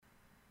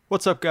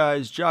What's up,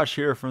 guys? Josh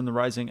here from the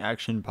Rising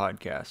Action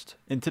Podcast.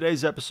 In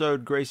today's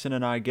episode, Grayson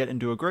and I get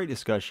into a great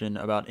discussion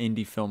about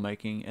indie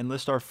filmmaking and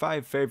list our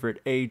 5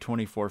 favorite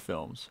A24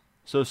 films.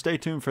 So stay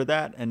tuned for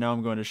that, and now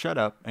I'm going to shut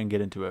up and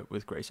get into it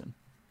with Grayson.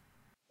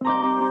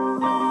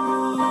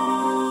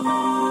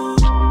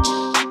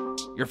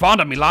 You're fond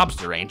of me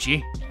lobster, ain't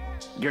ye?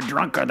 You're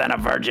drunker than a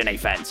virgin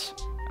fence.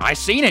 I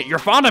seen it. You're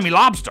fond of me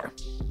lobster.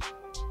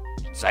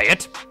 Say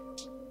it.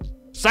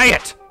 Say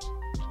it.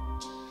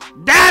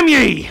 Damn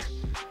ye!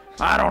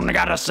 I don't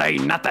gotta say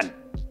nothing.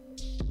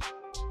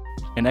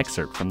 An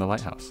excerpt from The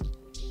Lighthouse.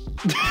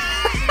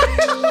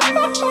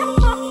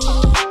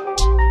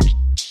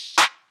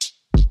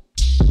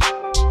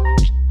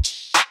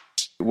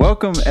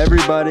 Welcome,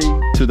 everybody,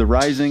 to the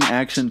Rising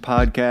Action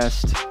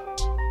Podcast.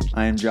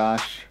 I am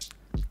Josh.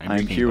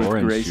 I'm here with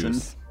Grayson.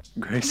 Juice.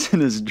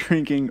 Grayson is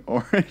drinking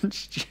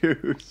orange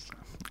juice.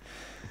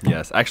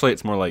 Yes, actually,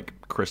 it's more like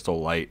Crystal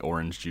Light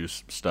orange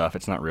juice stuff.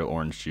 It's not real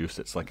orange juice.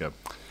 It's like a...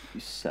 You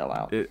sell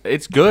out.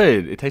 It's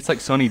good. It tastes like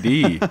Sunny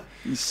D.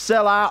 You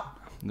sell out.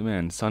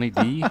 Man, Sunny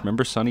D.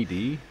 Remember Sunny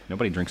D?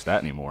 Nobody drinks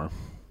that anymore.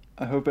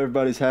 I hope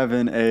everybody's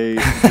having a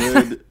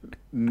good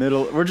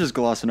middle. We're just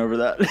glossing over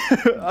that.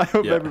 I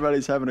hope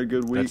everybody's having a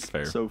good week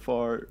so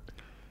far.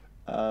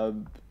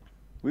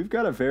 We've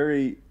got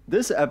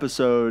this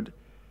episode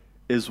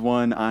is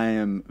one I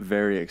am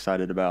very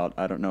excited about.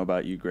 I don't know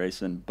about you,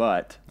 Grayson,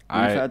 but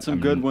we've had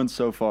some good ones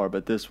so far,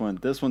 but this one's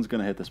going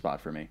to hit the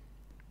spot for me.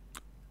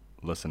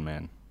 Listen,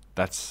 man.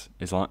 That's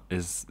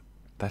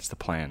the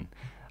plan.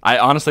 I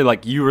honestly,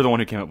 you were the one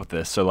who came up with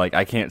this, so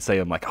I can't say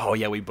I'm like, oh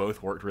yeah, we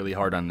both worked really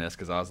hard on this,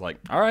 because I was like,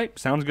 all right,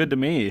 sounds good to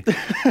me.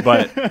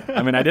 But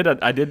I mean, I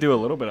did do a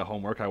little bit of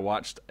homework. I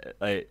watched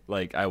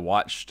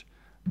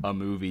a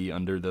movie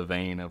under the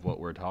vein of what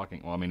we're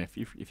talking. Well, I mean,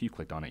 if you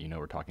clicked on it,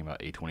 we're talking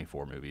about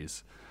A24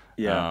 movies.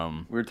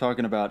 Yeah, we're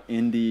talking about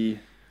indie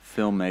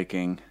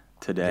filmmaking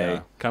today.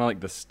 Yeah, kind of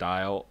like the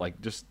style,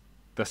 just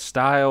the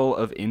style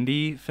of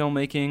indie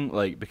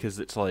filmmaking, because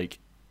it's the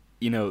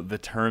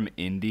term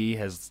indie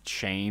has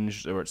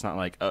changed, or it's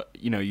not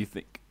you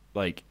think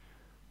back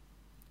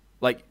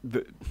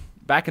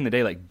in the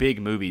day,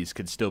 big movies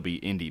could still be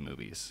indie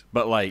movies,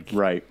 but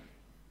right.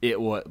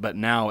 But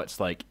now it's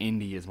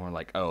indie is more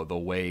the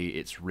way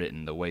it's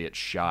written, the way it's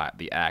shot,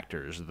 the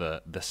actors,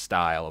 the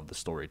style of the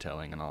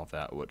storytelling and all of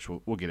that, which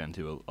we'll get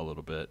into a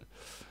little bit.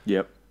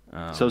 Yep.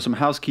 So some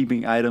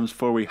housekeeping items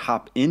before we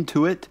hop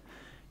into it.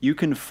 You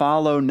can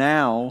follow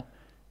now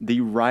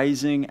the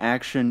Rising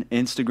Action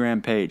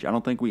Instagram page. I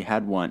don't think we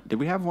had one. Did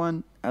we have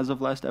one as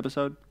of last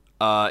episode?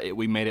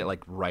 We made it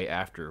right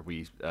after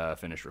we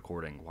finished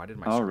recording. Why did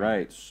my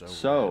screen get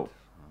so red?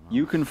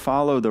 You can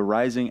follow the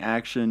Rising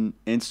Action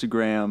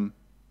Instagram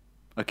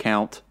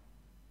account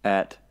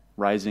at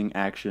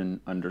risingaction_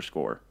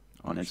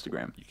 on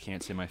Instagram. You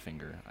can't see my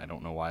finger. I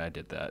don't know why I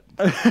did that.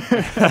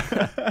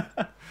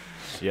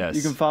 Yes.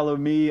 You can follow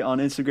me on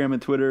Instagram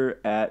and Twitter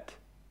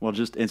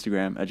just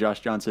Instagram at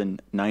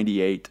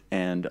JoshJohnson98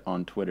 and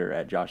on Twitter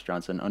at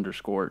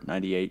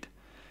JoshJohnson_98.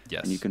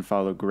 Yes. And you can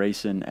follow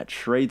Grayson at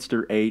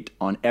Schradester8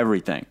 on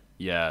everything.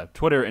 Yeah,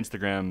 Twitter,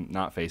 Instagram,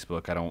 not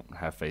Facebook. I don't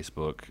have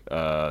Facebook.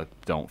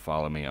 Don't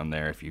follow me on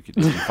there. If you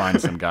find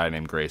some guy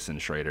named Grayson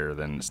Schrader,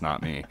 then it's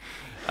not me.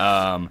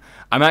 I'm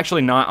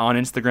actually not on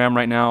Instagram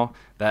right now.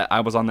 That I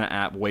was on that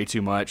app way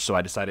too much, so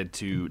I decided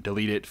to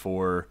delete it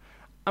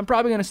I'm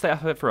probably going to stay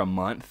off of it for a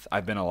month.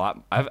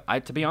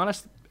 To be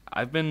honest,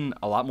 I've been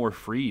a lot more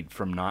freed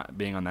from not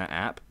being on that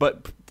app.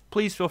 But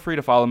please feel free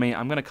to follow me.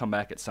 I'm going to come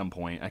back at some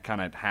point. I kind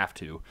of have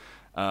to.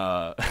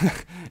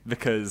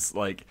 Because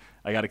I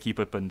got to keep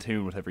up in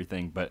tune with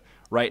everything, but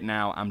right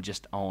now I'm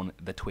just on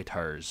the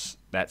Twitters.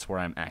 That's where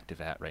I'm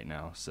active at right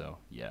now. So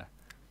yeah,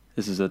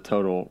 this is a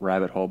total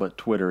rabbit hole, but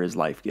Twitter is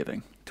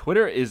life-giving.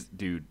 Twitter has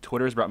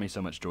brought me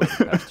so much joy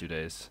the past 2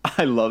 days.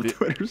 I love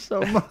Twitter so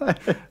much.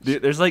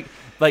 Dude, there's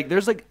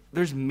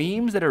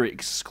memes that are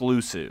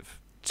exclusive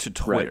to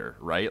Twitter,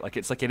 right?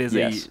 It is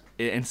yes.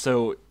 And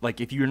so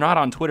if you're not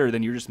on Twitter,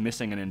 then you're just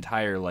missing an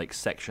entire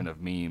section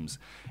of memes.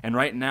 And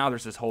right now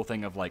there's this whole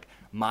thing of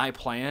my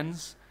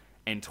plans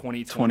in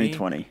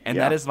 2020. And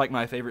that is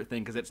my favorite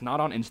thing, because it's not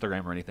on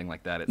Instagram or anything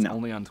like that. It's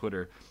only on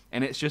Twitter.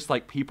 And it's just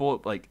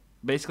people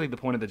basically the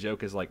point of the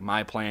joke is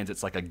my plans,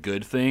 it's a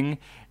good thing.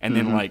 And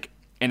then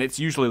and it's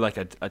usually a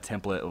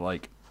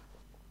template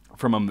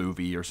from a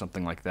movie or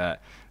something like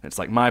that. It's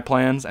my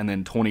plans, and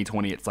then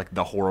 2020, it's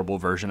the horrible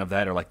version of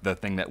that, or the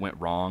thing that went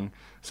wrong.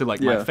 So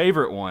my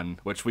favorite one,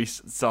 which we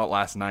saw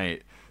last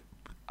night,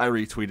 I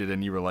retweeted,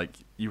 and you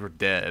were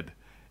dead.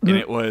 And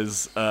it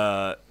was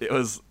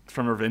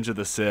from Revenge of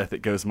the Sith.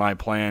 It goes, my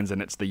plans,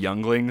 and it's the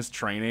younglings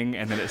training,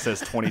 and then it says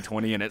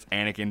 2020, and it's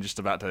Anakin just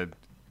about to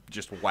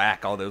just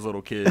whack all those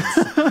little kids.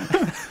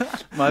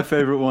 My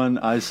favorite one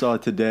I saw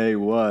today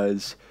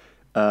was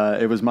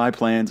it was my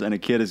plans, and a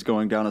kid is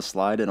going down a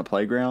slide in a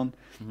playground,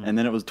 and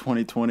then it was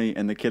 2020,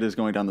 and the kid is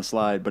going down the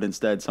slide, but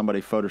instead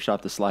somebody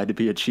photoshopped the slide to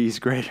be a cheese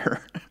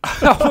grater.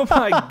 Oh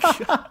my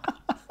god,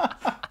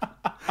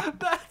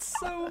 that's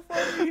so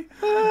funny!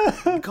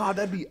 God,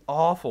 that'd be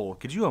awful.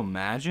 Could you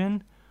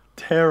imagine?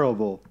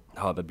 Terrible.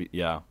 Oh, that'd be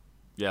yeah.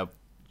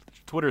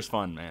 Twitter's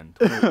fun, man.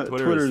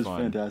 Twitter is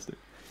fun. Fantastic.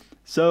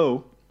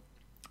 So,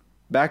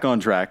 back on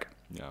track.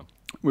 Yeah.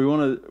 We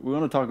want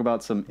to talk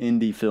about some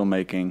indie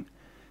filmmaking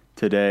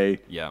today.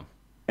 Yeah.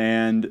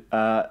 And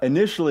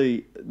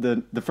initially,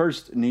 the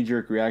first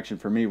knee-jerk reaction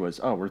for me was,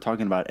 oh, we're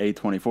talking about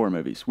A24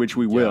 movies, which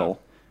we will.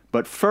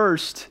 But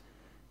first,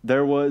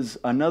 there was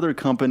another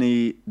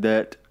company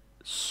that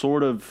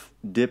sort of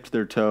dipped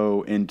their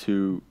toe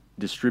into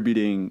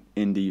distributing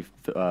indie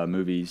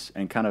movies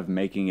and kind of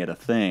making it a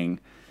thing,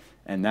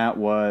 and that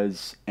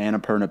was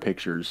Annapurna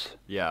Pictures.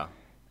 Yeah.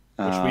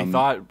 Which we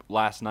thought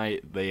last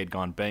night they had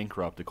gone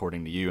bankrupt,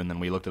 according to you, and then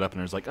we looked it up and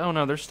it was like, oh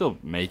no, they're still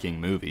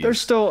making movies. They're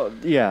still,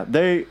 yeah.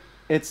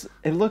 It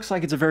looks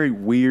like it's a very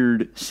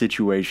weird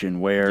situation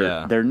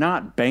where they're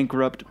not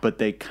bankrupt, but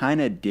they kind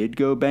of did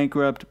go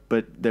bankrupt,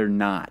 but they're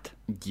not.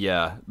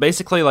 Yeah.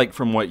 Basically, like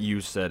from what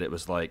you said, it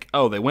was like,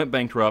 oh, they went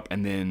bankrupt,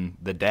 and then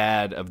the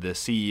dad of the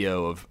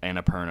CEO of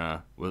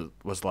Annapurna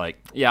was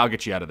like, yeah, I'll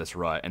get you out of this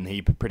rut. And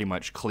he pretty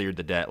much cleared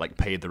the debt, like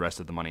paid the rest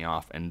of the money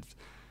off. And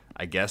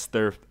I guess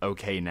they're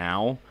okay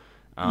now.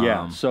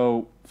 Yeah.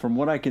 So from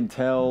what I can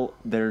tell,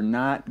 they're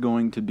not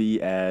going to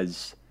be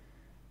as...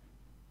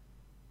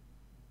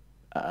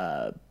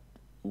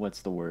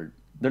 what's the word?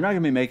 They're not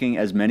going to be making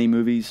as many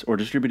movies or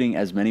distributing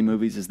as many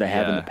movies as they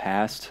have in the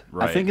past.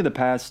 Right. I think in the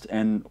past,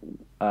 and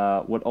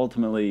what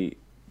ultimately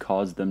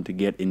caused them to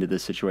get into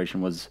this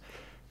situation was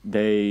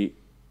they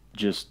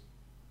just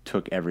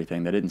took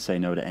everything. They didn't say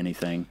no to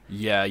anything.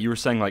 Yeah, you were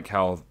saying like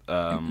how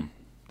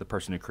the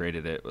person who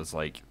created it was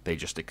like they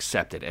just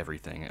accepted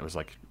everything. It was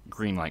like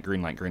green light,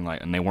 green light, green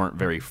light, and they weren't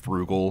very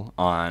frugal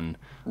on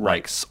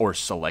like or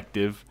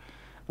selective.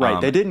 Right.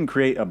 They didn't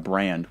create a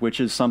brand, which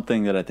is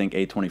something that I think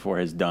A24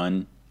 has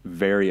done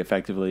very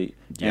effectively.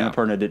 Yeah.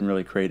 Annapurna didn't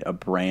really create a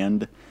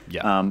brand.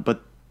 Yeah.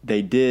 But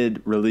they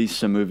did release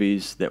some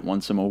movies that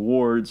won some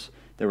awards.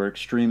 They were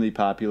extremely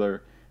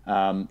popular.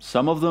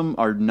 Some of them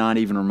are not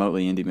even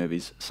remotely indie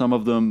movies. Some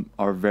of them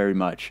are very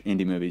much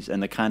indie movies,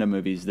 and the kind of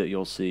movies that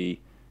you'll see,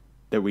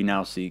 that we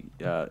now see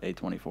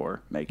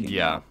A24 making.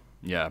 Yeah.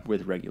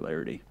 With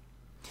regularity.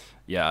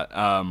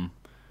 Yeah.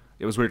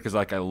 It was weird because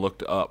like I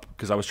looked up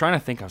because I was trying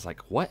to think. I was like,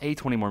 what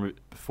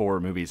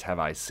A24 movies have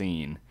I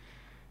seen?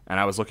 And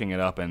I was looking it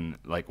up, and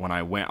like when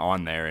I went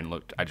on there and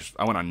looked, I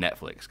went on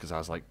Netflix because I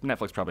was like,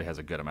 Netflix probably has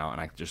a good amount,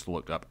 and I just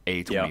looked up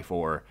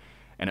A24,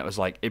 and it was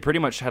like it pretty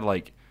much had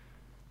like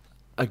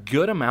a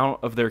good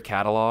amount of their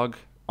catalog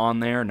on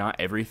there, not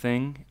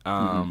everything.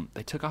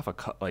 They took off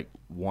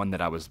one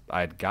that I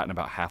had gotten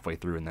about halfway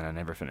through, and then I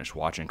never finished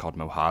watching, called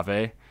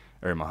Mojave.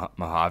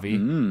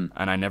 And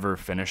I never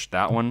finished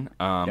that one.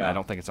 I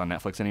don't think it's on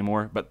Netflix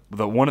anymore. But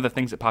one of the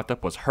things that popped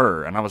up was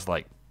Her, and I was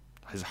like,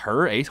 is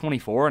Her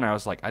A24? And I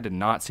was like, I did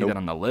not see that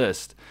on the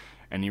list.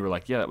 And you were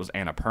like, yeah, that was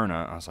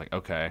Annapurna. I was like,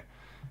 okay.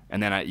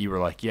 And then you were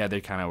like, yeah,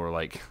 they kind of were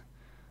like,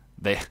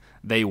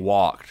 they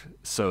walked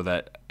so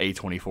that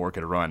A24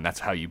 could run. That's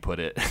how you put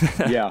it.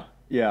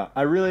 Yeah.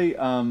 I really,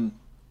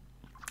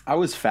 I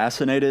was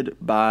fascinated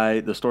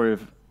by the story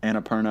of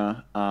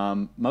Annapurna,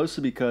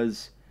 mostly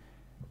because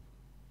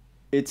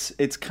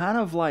it's kind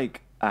of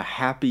like a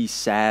happy,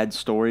 sad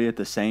story at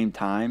the same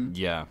time.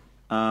 Yeah.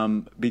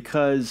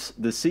 Because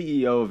the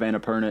CEO of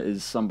Annapurna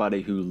is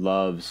somebody who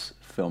loves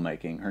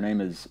filmmaking. Her name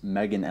is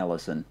Megan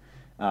Ellison.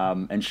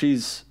 And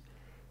she's,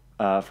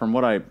 from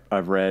what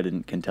I've read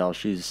and can tell,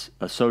 she's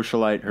a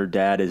socialite. Her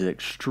dad is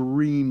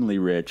extremely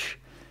rich.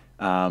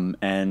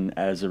 And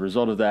as a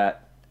result of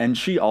that, and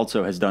she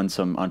also has done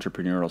some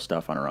entrepreneurial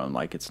stuff on her own.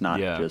 Like, it's not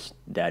just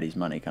daddy's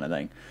money kind of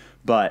thing.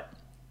 But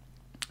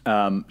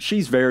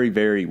she's very,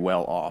 very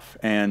well off,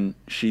 and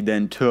she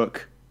then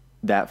took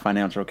that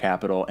financial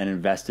capital and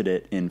invested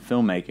it in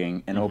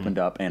filmmaking and opened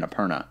up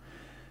Annapurna,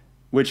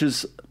 which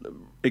is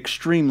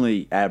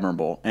extremely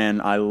admirable,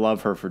 and I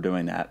love her for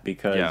doing that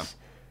because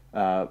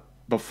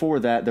before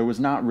that, there was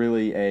not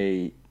really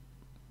a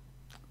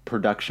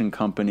production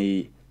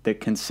company that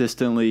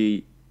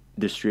consistently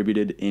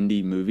distributed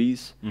indie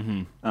movies.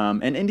 And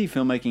indie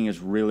filmmaking is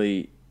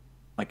really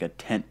like a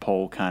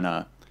tentpole kind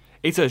of...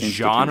 It's a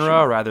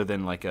genre rather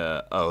than like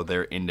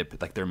they're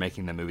like they're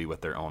making the movie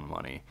with their own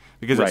money,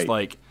 because it's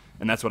like,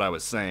 and that's what I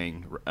was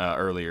saying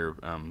earlier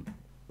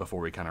before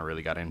we kind of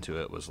really got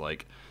into it, was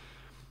like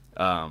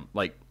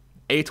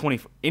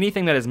A24,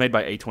 anything that is made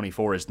by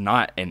A24 is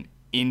not an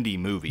indie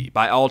movie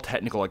by all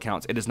technical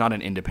accounts. It is not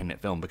an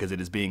independent film because it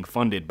is being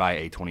funded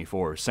by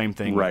A24. Same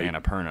thing with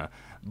Annapurna,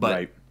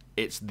 but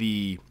it's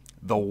the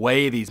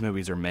way these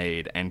movies are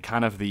made and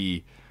kind of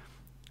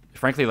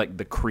frankly like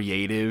the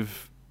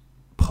creative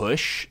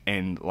push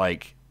and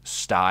like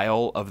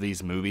style of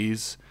these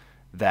movies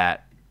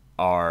that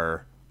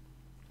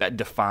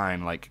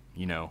define, like,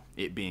 you know,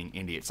 it being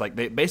indie. It's like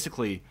they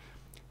basically,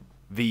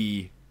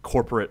 the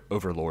corporate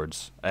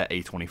overlords at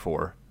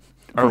A24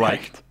 are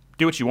like,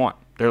 do what you want.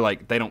 They're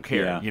like, they don't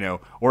care, you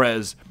know.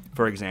 Whereas,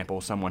 for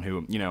example, someone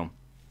who, you know,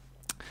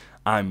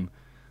 I'm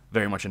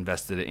very much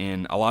invested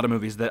in a lot of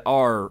movies that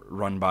are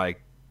run by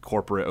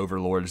corporate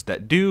overlords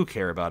that do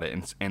care about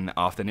it, and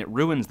often it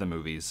ruins the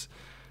movies.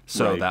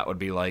 So that would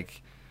be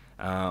like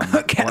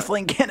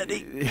Kathleen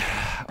Kennedy.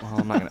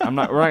 Well, we're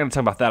not going to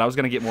talk about that. I was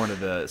going to get more into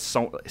the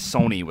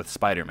Sony with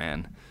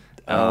Spider-Man.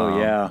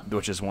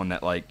 Which is one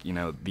that, like, you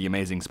know, the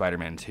Amazing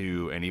Spider-Man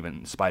 2 and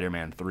even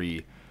Spider-Man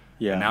 3.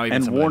 Yeah,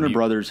 and Warner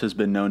Brothers has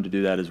been known to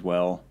do that as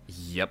well.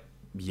 Yep.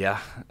 Yeah,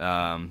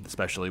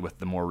 especially with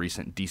the more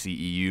recent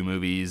DCEU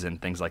movies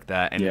and things like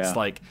that. And it's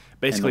like,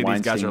 basically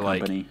these guys are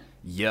like, and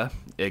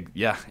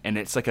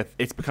it's like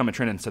it's become a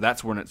trend. And so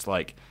that's when it's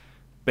like,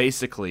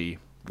 basically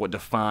what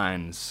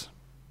defines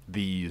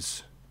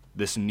this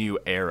new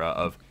era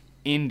of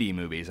indie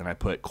movies, and I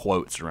put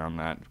quotes around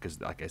that because,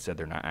 like I said,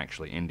 they're not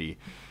actually indie,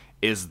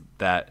 is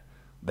that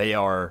they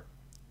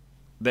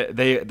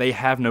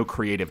have no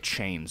creative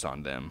chains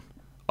on them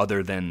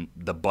other than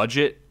the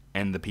budget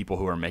and the people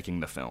who are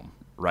making the film,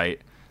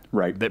 right?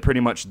 Right. That pretty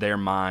much their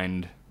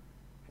mind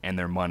and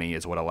their money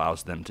is what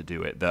allows them to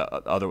do it.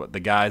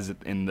 The guys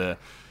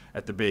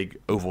at the big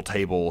oval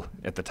table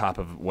at the top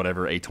of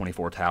whatever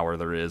A24 tower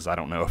there is, I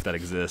don't know if that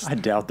exists. I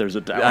doubt there's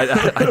a tower.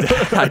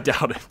 I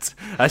doubt it.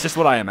 That's just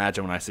what I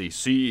imagine when I see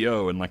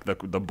CEO and like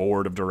the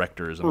board of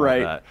directors and all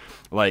that.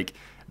 Like,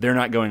 they're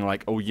not going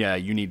like, oh yeah,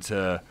 you need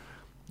to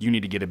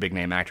get a big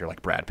name actor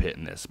like Brad Pitt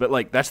in this. But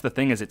like, that's the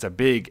thing, is it's a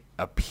big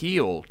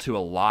appeal to a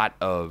lot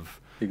of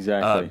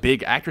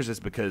big actresses,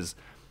 because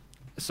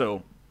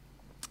so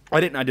I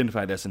didn't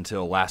identify this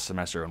until last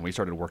semester when we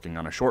started working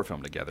on a short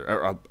film together,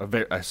 or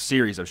a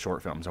series of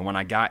short films. And when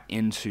I got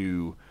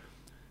into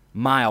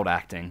mild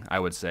acting, I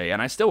would say,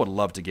 and I still would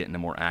love to get into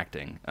more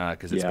acting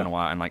because it's been a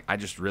while, and like I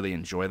just really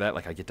enjoy that.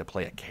 Like, I get to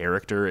play a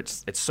character.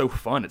 It's so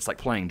fun. It's like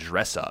playing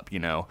dress up, you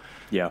know.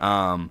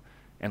 Yeah.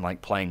 And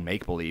like playing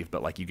make believe,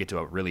 but like you get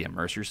to really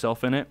immerse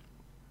yourself in it.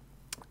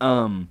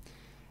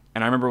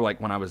 And I remember like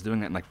when I was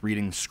doing that and like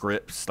reading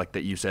scripts like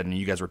that you said, and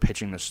you guys were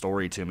pitching the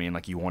story to me, and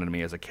like you wanted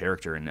me as a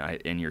character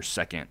in your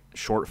second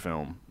short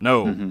film.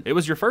 No, It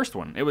was your first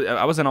one.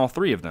 I was in all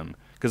three of them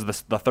because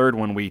the third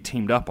one we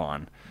teamed up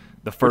on.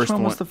 The first Which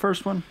one was the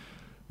first one?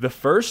 The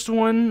first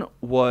one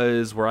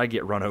was where I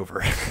get run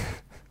over.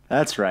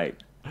 That's right.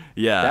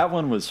 Yeah. That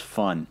one was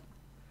fun.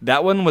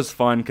 That one was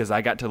fun because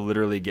I got to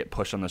literally get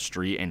pushed on the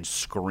street and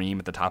scream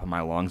at the top of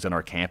my lungs on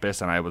our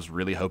campus, and I was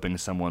really hoping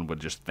someone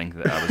would just think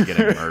that I was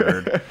getting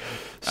murdered.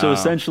 So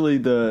essentially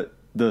the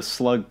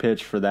slug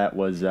pitch for that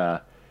was,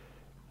 what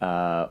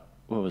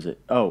was it?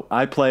 Oh,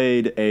 I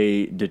played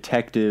a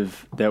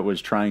detective that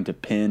was trying to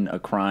pin a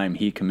crime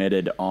he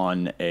committed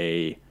on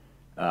a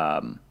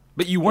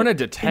But you weren't a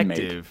detective.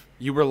 Inmate.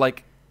 You were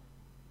like,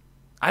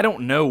 I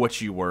don't know what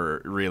you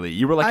were really.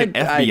 You were like an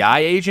FBI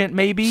agent,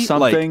 maybe?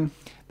 Something. Like,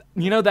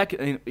 you know, that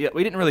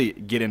we didn't really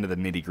get into the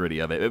nitty gritty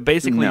of it. But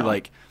basically,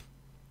 like,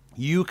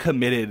 you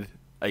committed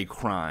a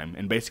crime,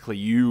 and basically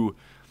you,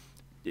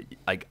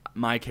 like,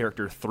 my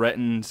character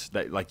threatened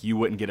that, like, you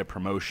wouldn't get a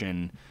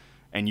promotion,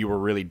 and you were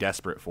really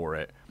desperate for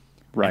it.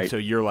 Right. And so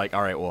you're like,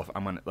 all right, well, if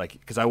I'm gonna, like,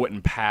 because I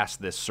wouldn't pass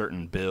this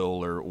certain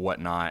bill or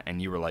whatnot,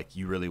 and you were like,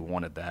 you really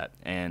wanted that,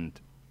 and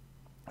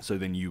so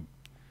then you.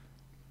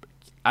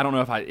 I don't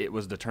know if it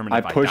was determined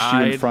if I pushed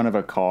died. you in front of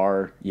a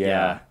car,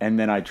 and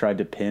then I tried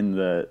to pin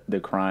the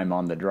crime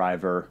on the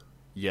driver.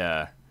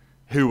 Yeah,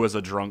 who was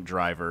a drunk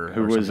driver.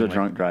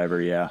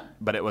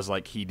 But it was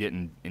like he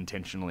didn't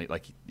intentionally,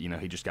 like, you know,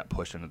 he just got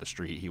pushed into the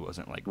street. He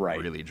wasn't, like,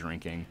 really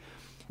drinking.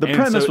 The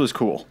premise was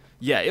cool.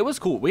 Yeah, it was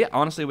cool. We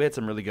had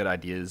some really good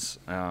ideas.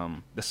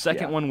 The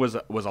second one was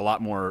a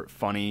lot more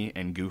funny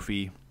and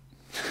goofy.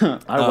 I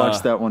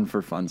watch that one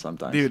for fun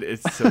sometimes. Dude,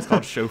 it's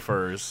called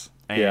Chauffeurs.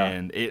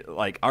 And it,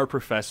 like, our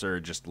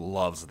professor just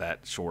loves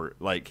that short,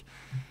 like,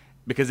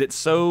 because it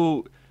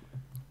does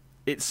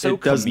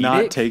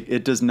not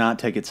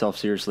take itself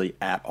seriously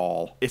at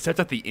all. It starts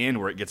at the end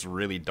where it gets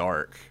really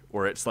dark,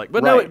 where it's like,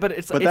 but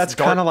that's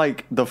kind of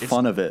like the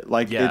fun of it.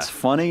 Like, it's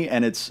funny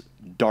and it's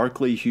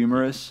darkly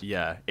humorous.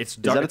 Yeah, it's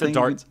dark.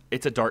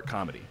 It's a dark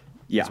comedy.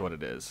 Yeah, is what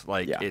it is.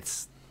 Like,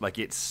 it's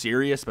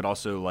serious, but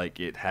also like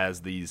it has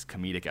these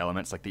comedic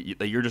elements, like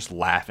that you're just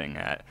laughing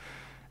at.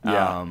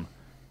 Yeah.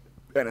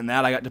 And in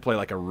that, I got to play,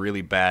 like, a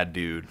really bad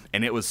dude,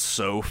 and it was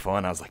so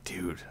fun. I was like,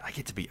 dude, I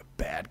get to be a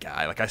bad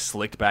guy. Like, I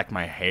slicked back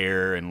my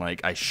hair, and,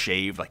 like, I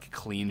shaved, like,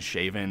 clean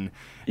shaven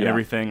and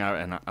everything.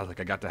 I was like,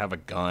 I got to have a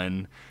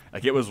gun.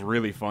 Like, it was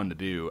really fun to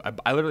do.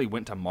 I literally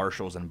went to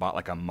Marshall's and bought,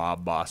 like, a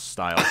mob boss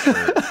style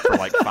shirt for,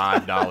 like,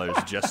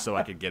 $5 just so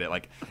I could get it.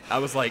 Like, I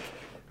was like,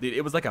 dude,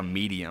 it was like a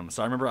medium.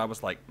 So I remember I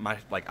was like,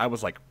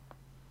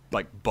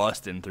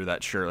 busting through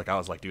that shirt. Like, I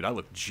was like, dude, I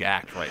look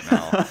jacked right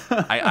now.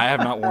 I have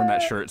not worn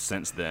that shirt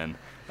since then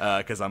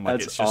because I'm like,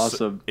 that's it's just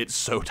awesome. It's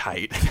so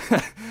tight.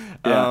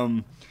 Yeah.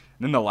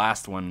 Then the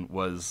last one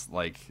was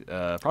like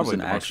probably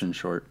an action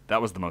short.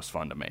 That was the most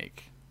fun to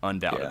make,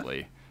 undoubtedly.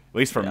 Yeah. At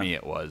least for me,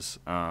 it was.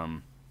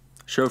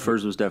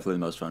 Chauffeurs was definitely the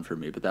most fun for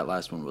me, but that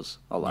last one was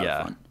a lot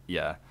of fun.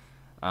 Yeah.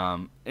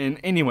 And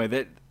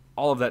anyway,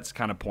 all of that's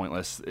kind of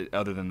pointless,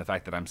 other than the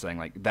fact that I'm saying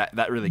like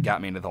that really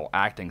got me into the whole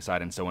acting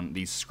side. And so when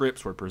these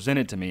scripts were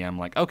presented to me, I'm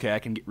like, okay, I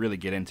can really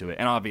get into it.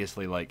 And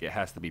obviously, like, it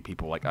has to be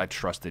people like I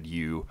trusted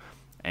you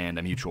and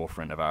a mutual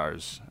friend of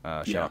ours.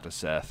 Shout out to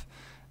Seth.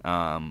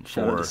 Shout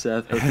out to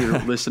Seth. Hope you're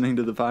listening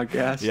to the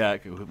podcast. Yeah,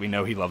 we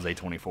know he loves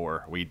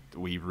A24.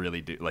 We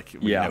really do. Like,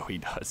 we know he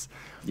does.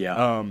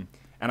 Yeah.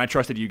 And I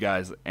trusted you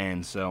guys,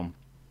 and so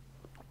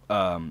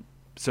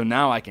so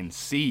now I can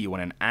see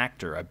when an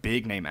actor, a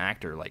big name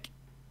actor, like,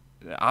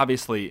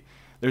 obviously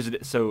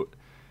so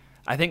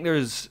I think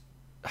there's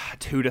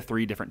 2 to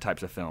 3 different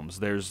types of films.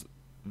 There's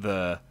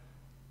the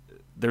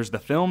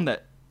film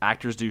that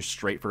actors do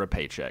straight for a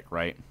paycheck,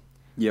 right?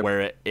 Yep.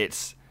 Where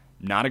it's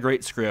not a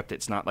great script,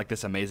 it's not like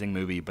this amazing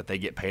movie, but they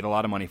get paid a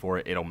lot of money for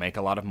it. It'll make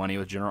a lot of money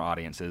with general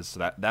audiences.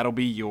 So that would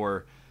be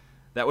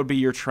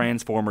your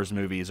Transformers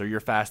movies or your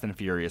Fast and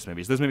Furious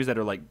movies. Those movies that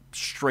are like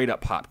straight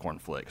up popcorn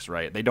flicks,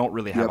 right? They don't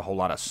really have a whole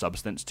lot of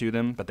substance to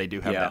them, but they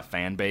do have that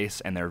fan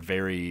base, and they're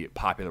very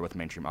popular with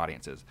mainstream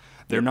audiences.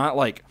 They're not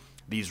like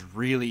these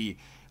really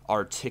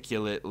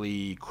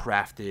articulately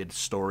crafted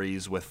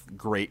stories with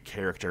great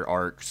character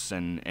arcs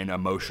and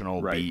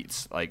emotional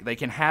beats. Like, they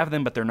can have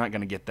them, but they're not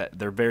going to get that.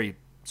 They're very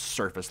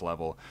surface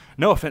level.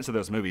 No offense to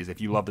those movies.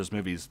 If you love those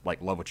movies,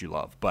 like, love what you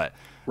love. But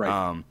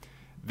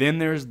then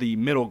there's the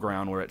middle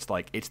ground where it's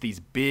like it's these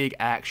big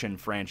action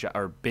franchise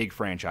or big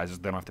franchises.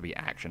 They don't have to be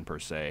action per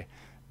se,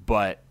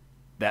 but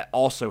that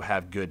also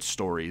have good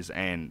stories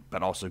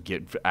but also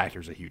get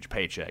actors a huge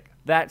paycheck.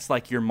 That's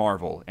like your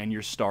Marvel and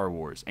your Star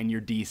Wars and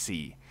your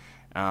DC.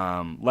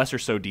 Lesser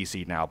so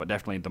DC now, but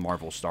definitely the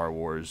Marvel, Star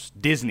Wars,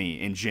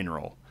 Disney in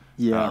general.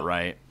 Yeah.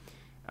 Right.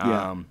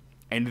 Yeah.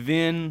 And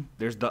then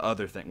there's the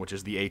other thing, which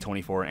is the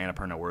A24 and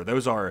Annapurna, where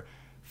those are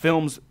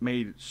films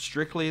made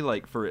strictly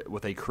like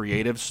with a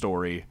creative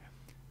story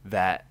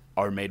that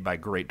are made by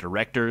great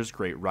directors,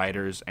 great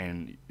writers,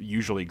 and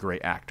usually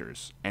great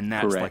actors. And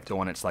that's like the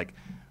one. It's like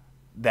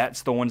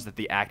that's the ones that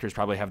the actors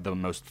probably have the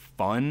most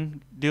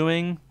fun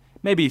doing.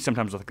 Maybe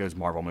sometimes with those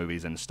Marvel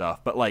movies and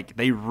stuff, but like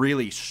they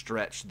really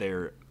stretch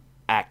their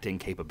acting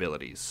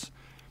capabilities,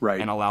 right,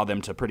 and allow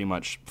them to pretty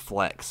much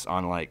flex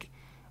on like,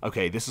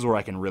 okay, this is where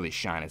I can really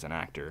shine as an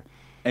actor.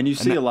 And you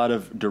see a lot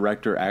of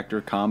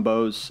director-actor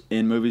combos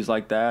in movies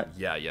like that.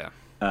 Yeah.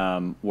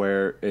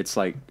 Where it's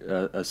like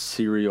a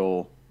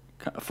serial.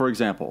 For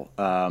example,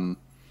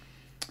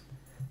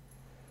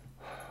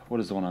 what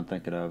is the one I'm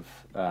thinking of?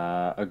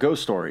 A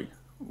Ghost Story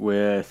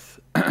with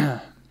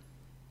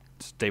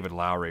it's David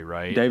Lowery,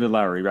 right? David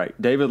Lowery, right.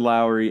 David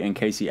Lowery and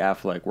Casey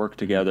Affleck worked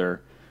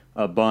together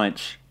a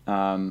bunch.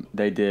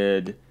 They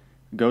did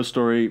Ghost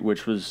Story,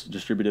 which was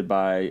distributed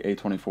by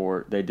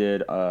A24. They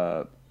did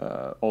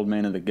Old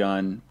Man and the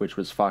Gun, which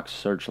was Fox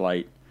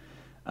Searchlight.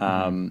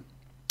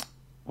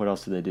 What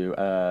else did they do?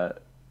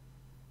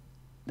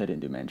 They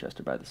didn't do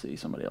Manchester by the Sea.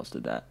 Somebody else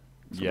did that.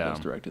 Somebody else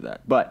directed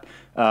that. But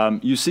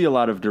you see a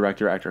lot of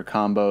director-actor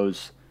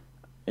combos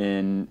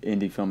in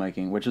indie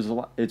filmmaking, which is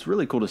it's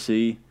really cool to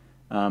see.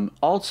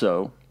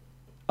 Also,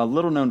 a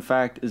little-known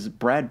fact is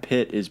Brad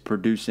Pitt is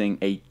producing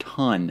a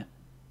ton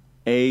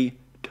of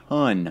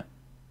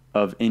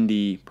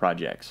indie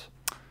projects.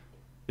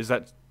 Is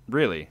that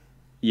really?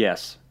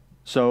 Yes.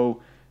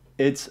 So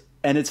it's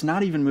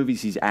not even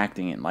movies he's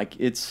acting in. Like,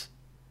 it's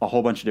a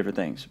whole bunch of different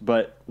things.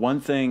 But one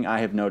thing I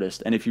have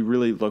noticed, and if you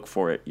really look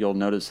for it, you'll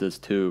notice this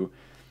too,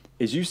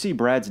 is you see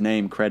Brad's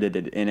name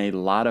credited in a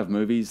lot of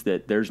movies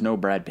that there's no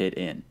Brad Pitt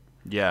in.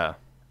 Yeah.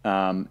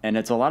 And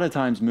it's a lot of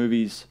times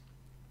movies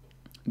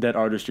that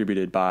are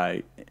distributed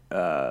by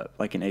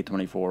like an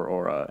A24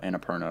 or a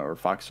Annapurna or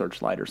Fox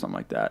Searchlight or something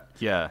like that.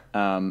 Yeah.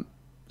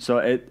 So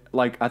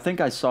I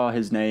think I saw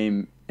his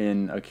name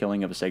in A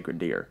Killing of a Sacred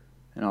Deer,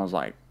 and I was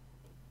like,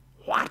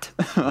 what?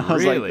 I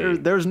was really?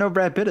 like, there's no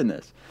Brad Pitt in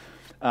this.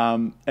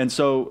 And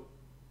so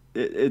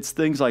it's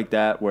things like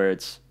that where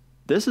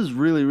this is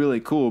really, really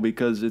cool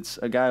because it's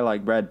a guy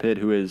like Brad Pitt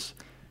who is,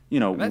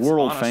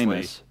 world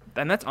famous.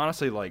 And that's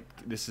honestly like,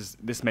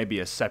 this may be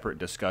a separate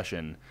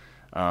discussion,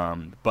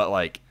 but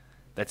like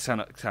that's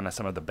kind of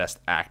some of the best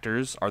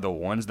actors are the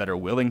ones that are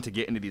willing to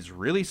get into these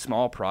really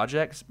small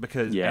projects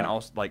because and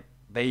also like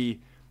they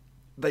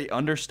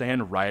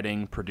understand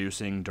writing,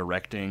 producing,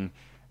 directing,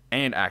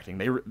 and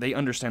acting. They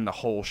understand the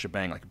whole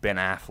shebang. Like Ben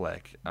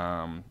Affleck,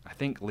 I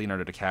think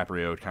Leonardo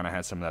DiCaprio kind of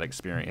has some of that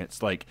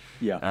experience. Like,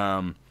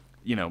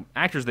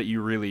 actors that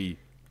you really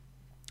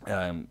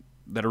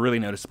that are really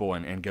noticeable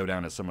and go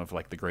down as some of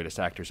like the greatest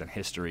actors in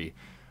history.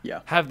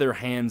 Yeah, have their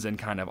hands in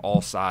kind of all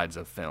sides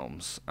of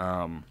films.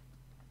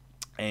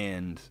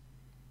 And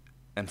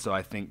so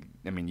I think,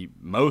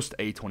 most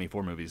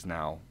A24 movies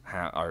now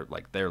are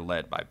like they're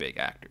led by big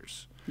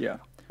actors. Yeah.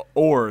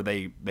 Or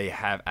they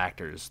have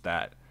actors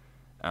that.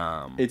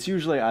 It's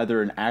usually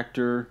either an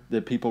actor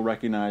that people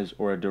recognize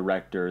or a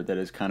director that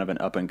is kind of an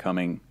up and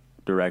coming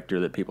director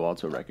that people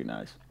also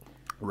recognize.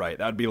 Right.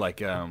 That would be like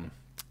the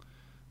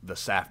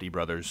Safdie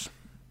brothers.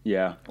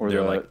 Yeah. Or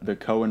the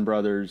Coen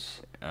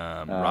brothers.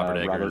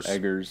 Robert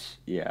Eggers.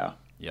 Yeah.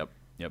 Yep.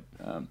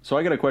 So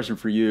I got a question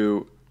for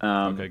you.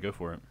 Okay, go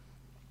for it.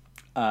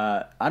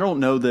 I don't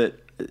know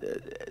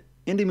that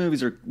indie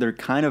movies they're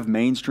kind of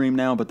mainstream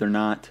now, but they're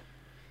not.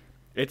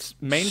 It's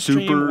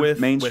mainstream super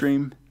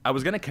mainstream. I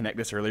was gonna connect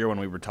this earlier when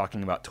we were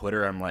talking about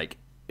Twitter. I'm like,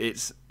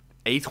 it's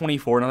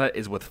A24 and all that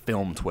is with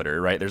film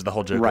Twitter, right? There's the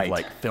whole joke of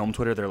like film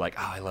Twitter. They're like,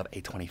 oh, I love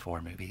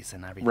A24 movies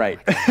and everything. Right.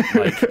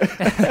 Like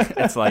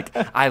it's like,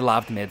 I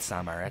loved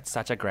Midsummer. It's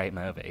such a great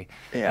movie.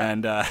 Yeah.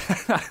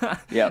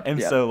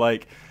 And so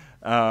like,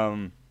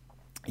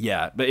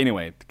 yeah. But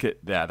anyway,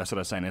 yeah, that's what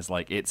I was saying. Is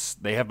like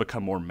they have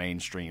become more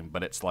mainstream,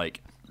 but it's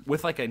like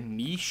with like a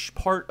niche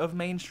part of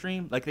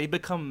mainstream. Like they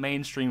become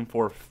mainstream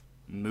for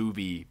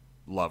movie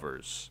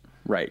lovers,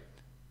 right?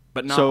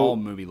 But not all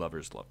movie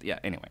lovers love. Yeah.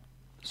 Anyway.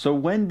 So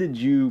when did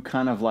you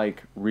kind of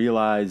like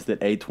realize that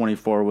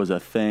A24 was a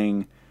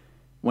thing?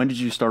 When did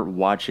you start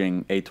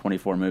watching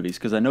A24 movies?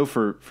 Because I know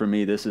for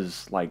me, this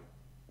is like,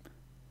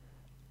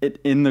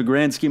 in the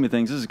grand scheme of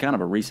things, this is kind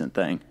of a recent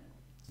thing.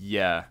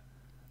 Yeah.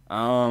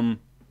 You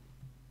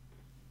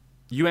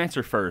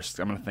answer first.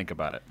 I'm going to think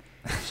about it.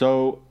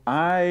 So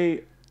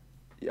I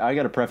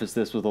got to preface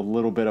this with a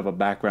little bit of a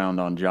background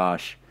on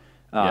Josh.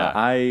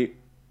 I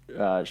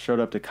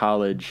showed up to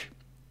college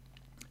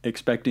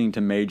expecting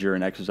to major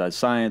in exercise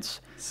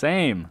science.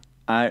 Same.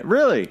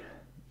 Really?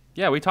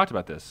 Yeah, we talked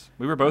about this.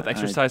 We were both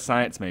exercise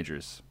science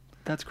majors.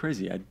 That's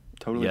crazy. I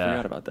totally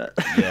forgot about that.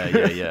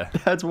 Yeah.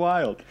 That's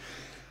wild.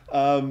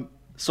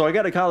 So I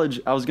got to college.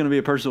 I was going to be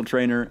a personal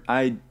trainer.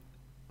 I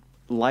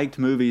liked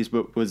movies,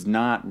 but was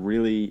not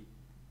really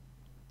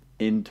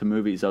into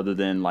movies other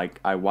than like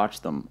I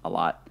watched them a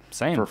lot.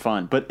 Same. For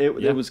fun. But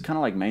it was kind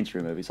of like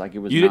mainstream movies. Like it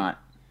was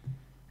not...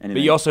 But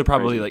you also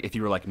probably like if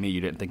you were like me, you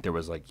didn't think there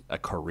was like a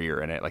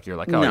career in it. Like you're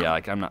like, oh yeah,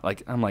 like I'm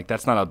like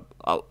that's not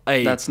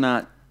that's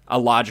not a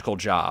logical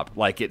job.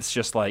 Like it's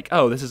just like,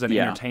 oh, this is an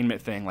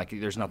entertainment thing. Like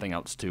there's nothing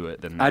else to it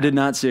than that. I did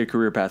not see a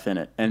career path in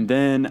it. And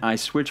then I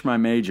switched my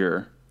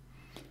major,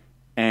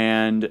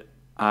 and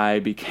I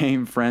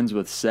became friends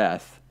with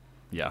Seth.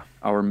 Yeah.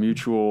 Our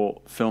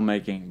mutual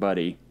filmmaking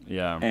buddy.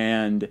 Yeah.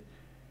 And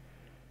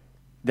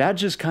that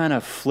just kind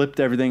of flipped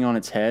everything on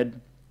its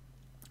head.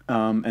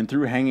 And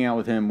through hanging out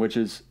with him, which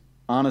is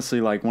honestly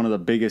like one of the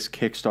biggest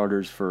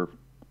Kickstarters for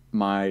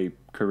my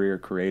career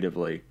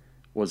creatively,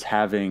 was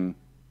having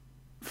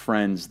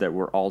friends that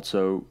were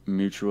also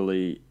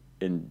mutually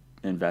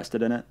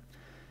invested in it.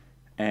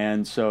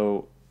 And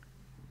so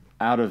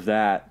out of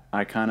that,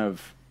 I kind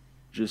of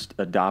just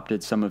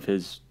adopted some of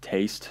his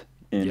taste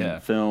in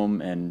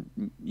film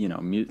and,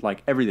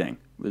 like everything.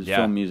 It was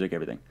film, music,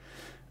 everything.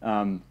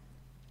 And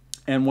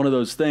one of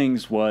those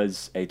things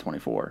was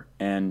A24.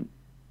 And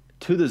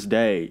to this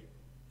day,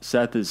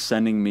 Seth is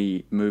sending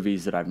me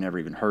movies that I've never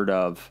even heard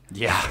of.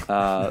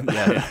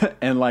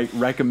 And like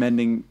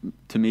recommending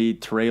to me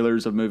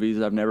trailers of movies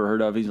that I've never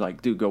heard of. He's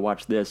like, dude, go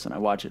watch this. And I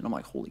watch it and I'm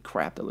like, holy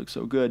crap, that looks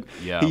so good.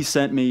 Yeah. He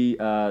sent me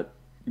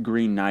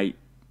Green Knight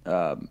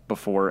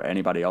before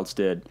anybody else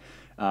did.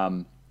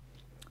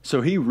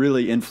 So he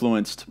really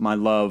influenced my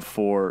love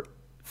for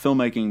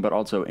filmmaking, but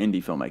also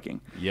indie filmmaking.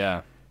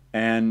 Yeah.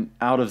 And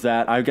out of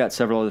that, I've got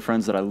several other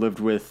friends that I lived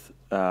with,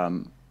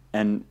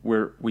 and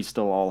we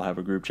still all have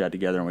a group chat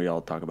together, and we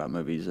all talk about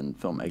movies and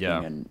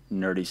filmmaking and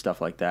nerdy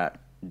stuff like that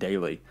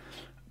daily.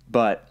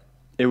 But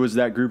it was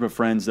that group of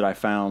friends that I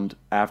found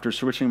after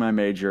switching my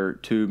major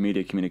to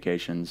media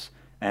communications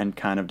and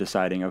kind of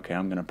deciding, okay,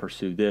 I'm going to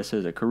pursue this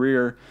as a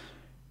career.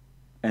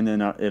 And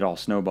then it all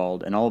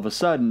snowballed. And all of a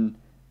sudden,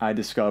 I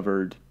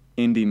discovered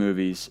indie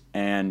movies.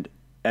 And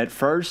at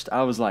first,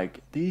 I was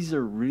like, these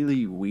are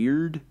really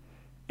weird.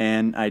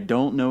 And I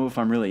don't know if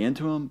I'm really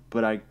into them.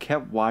 But I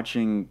kept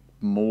watching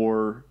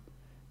more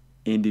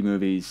indie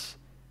movies.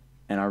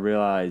 And I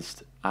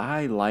realized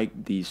I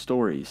like these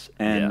stories.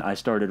 And I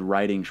started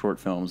writing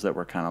short films that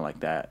were kind of like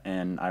that.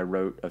 And I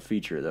wrote a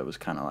feature that was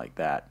kind of like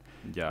that.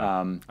 Yeah. I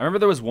remember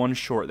there was one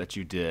short that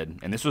you did,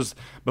 and this was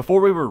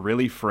before we were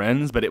really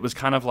friends, but it was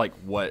kind of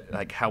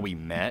like how we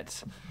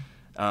met.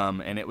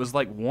 And it was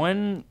like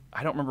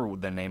I don't remember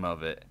the name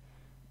of it.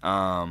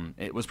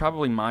 It was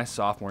probably my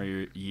sophomore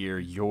year,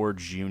 your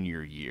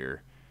junior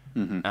year.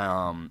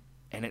 Mm-hmm.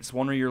 And it's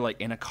one where you're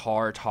like in a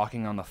car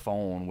talking on the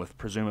phone with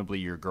presumably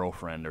your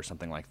girlfriend or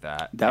something like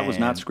that. That was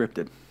not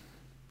scripted.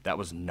 That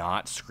was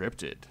not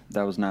scripted.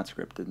 That was not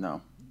scripted,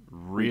 no.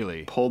 Really?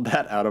 We pulled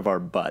that out of our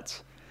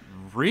butts.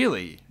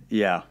 Really?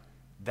 Yeah.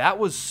 That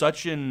was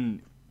such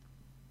an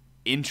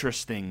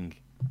interesting,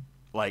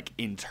 like,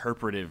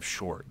 interpretive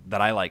short that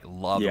I, like,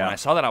 loved. Yeah. When I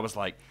saw that, I was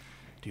like,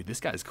 dude,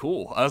 this guy's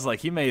cool. I was like,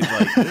 he made,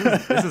 like,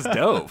 this is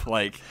dope.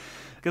 Like,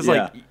 because,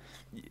 like,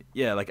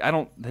 like,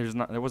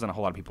 there wasn't a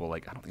whole lot of people,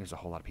 like, I don't think there's a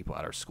whole lot of people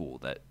at our school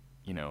that,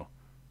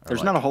 there's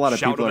like, not a whole lot of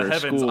people at our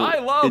school I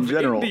love in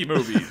general. indie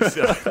movies.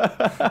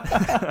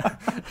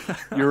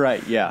 You're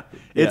right, yeah.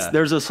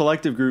 There's a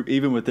selective group,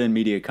 even within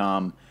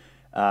MediaCom.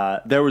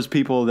 There was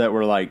people that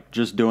were like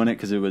just doing it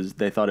because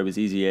they thought it was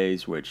easy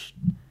A's, which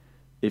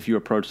if you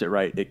approached it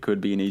right, it could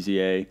be an easy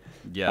A.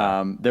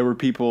 Yeah. There were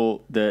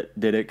people that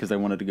did it because they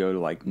wanted to go to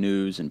like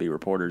news and be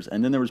reporters,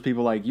 and then there was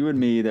people like you and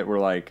me that were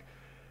like,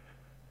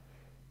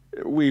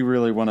 we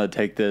really want to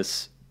take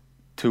this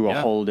to a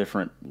whole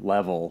different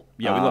level.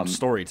 Yeah, we love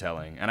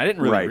storytelling, and I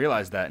didn't really Right.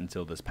 realize that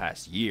until this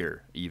past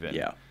year, even.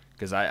 Yeah.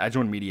 Because I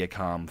joined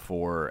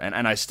MediaCom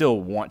and I still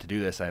want to do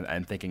this.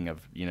 I'm thinking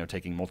of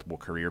taking multiple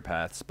career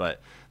paths,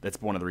 but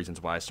that's one of the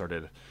reasons why I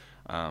started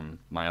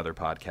my other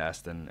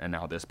podcast and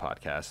now this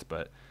podcast.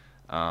 But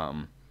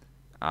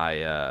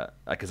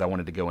because I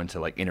wanted to go into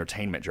like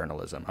entertainment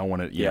journalism. I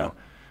want to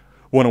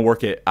want to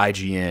work at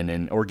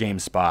IGN or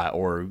GameSpot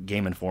or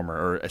Game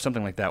Informer or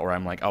something like that, where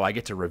I'm like, oh, I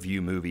get to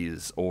review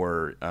movies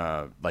or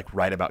like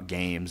write about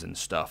games and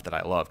stuff that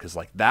I love, because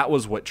like that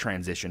was what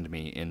transitioned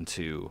me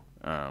into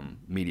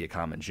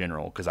MediaCom in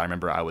general. Because I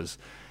remember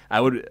I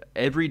would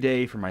every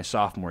day for my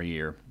sophomore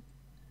year,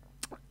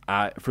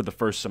 for the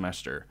first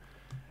semester,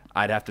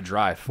 I'd have to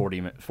drive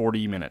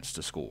 40 minutes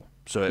to school.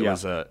 So it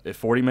was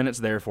 40 minutes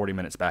there, 40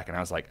 minutes back, and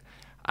I was like,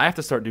 I have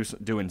to start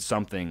doing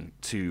something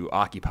to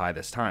occupy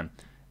this time.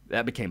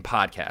 That became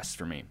podcasts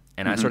for me.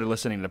 And I started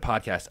listening to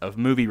podcasts of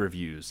movie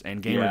reviews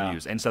and game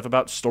reviews and stuff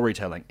about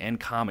storytelling and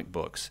comic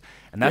books.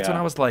 And that's when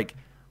I was like,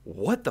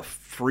 what the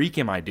freak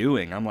am I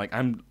doing? I like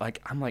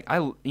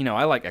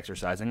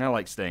exercising. I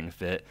like staying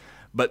fit.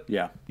 But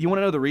you want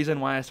to know the reason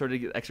why I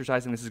started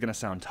exercising? This is going to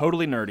sound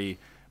totally nerdy,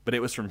 but it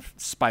was from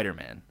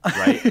Spider-Man,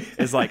 right?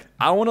 It's like,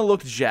 I want to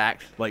look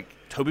jacked like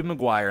Tobey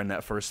Maguire in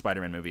that first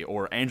Spider-Man movie,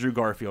 or Andrew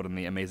Garfield in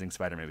the Amazing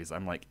Spider-Man movies.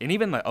 I'm like, and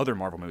even the other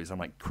Marvel movies, I'm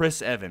like,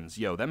 Chris Evans,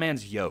 that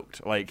man's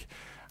yoked. Like,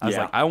 I was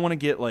like, I want to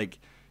get like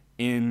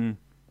in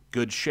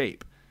good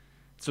shape.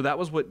 So that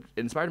was what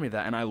inspired me to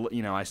that. And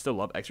I still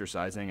love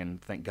exercising, and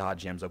thank God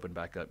gyms opened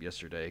back up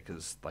yesterday,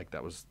 because like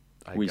that was.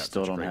 We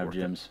still don't have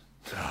gyms.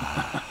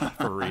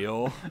 For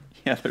real?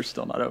 Yeah, they're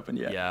still not open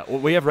yet. Yeah, well,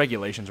 we have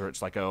regulations where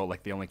it's like,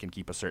 they only can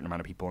keep a certain amount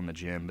of people in the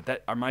gym.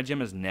 But my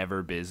gym is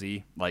never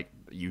busy, like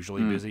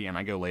usually busy, and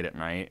I go late at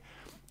night.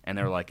 And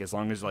they're like, as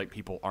long as like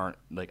people aren't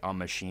like on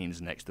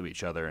machines next to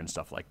each other and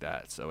stuff like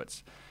that. So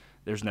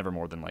there's never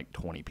more than like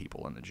 20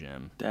 people in the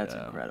gym. That's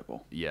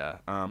incredible. Yeah.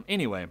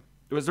 Anyway,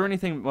 was there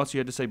anything else you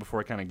had to say before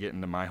I kind of get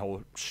into my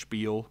whole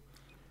spiel?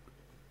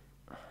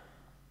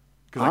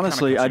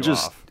 Honestly, I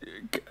just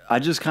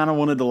kind of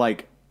wanted to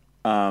like.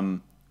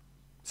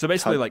 So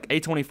basically, like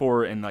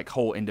A24 and like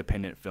whole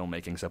independent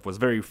filmmaking stuff was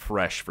very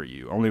fresh for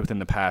you, only within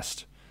the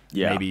past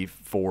maybe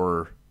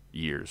 4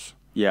 years.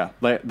 Yeah,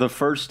 like the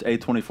first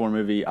A24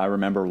 movie I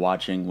remember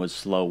watching was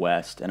Slow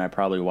West, and I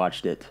probably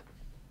watched it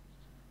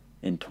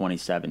in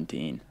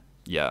 2017.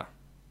 Yeah,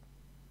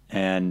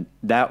 and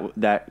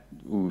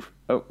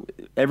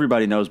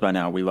everybody knows by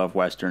now we love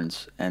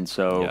westerns, and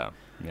so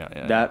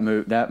that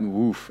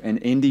an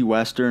indie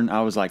western,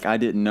 I was like, I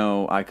didn't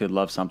know I could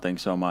love something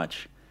so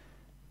much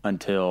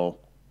until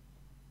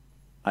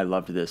I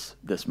loved this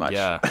much.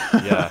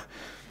 Yeah.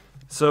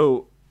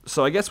 So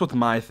I guess with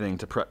my thing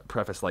to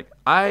preface, like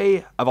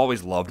I've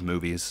always loved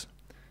movies,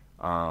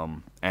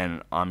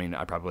 and I mean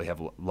I probably have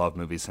loved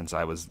movies since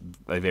I was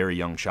a very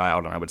young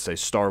child, and I would say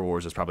Star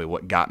Wars is probably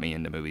what got me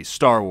into movies.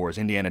 Star Wars,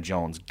 Indiana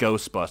Jones,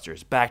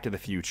 Ghostbusters, Back to the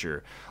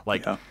Future,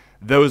 like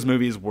those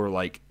movies were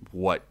like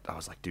what I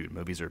was like, dude,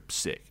 movies are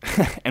sick.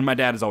 And my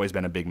dad has always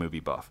been a big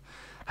movie buff.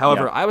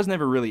 However, I was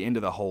never really into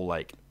the whole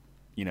like,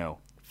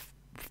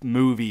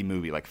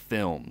 movie like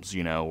films,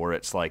 where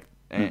it's like,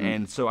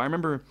 and so I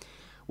remember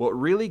what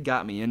really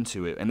got me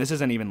into it, and this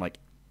isn't even like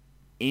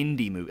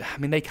indie movie. I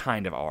mean, they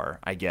kind of are,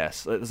 I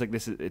guess. It's like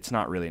it's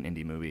not really an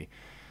indie movie,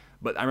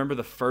 but I remember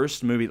the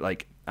first movie.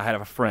 Like, I had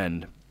a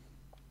friend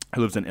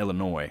who lives in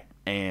Illinois,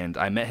 and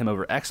I met him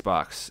over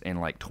Xbox in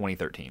like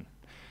 2013,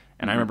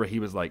 and I remember he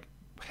was like,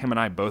 him and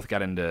I both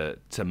got into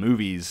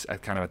movies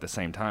at the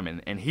same time,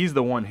 and he's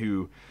the one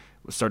who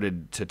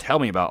started to tell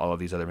me about all of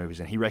these other movies,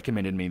 and he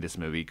recommended me this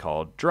movie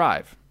called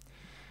Drive.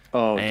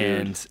 Oh,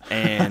 and dude.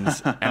 and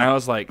I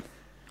was like,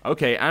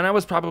 okay. And I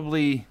was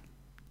probably,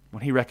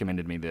 when he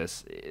recommended me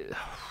this,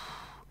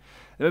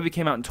 the movie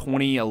came out in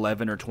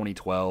 2011 or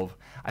 2012.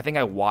 I think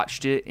I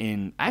watched it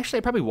I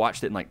probably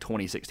watched it in like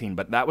 2016,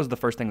 but that was the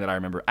first thing that I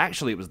remember.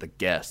 Actually, it was The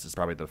Guest. It's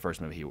probably the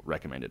first movie he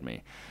recommended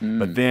me.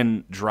 But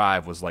then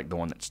Drive was like the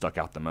one that stuck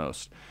out the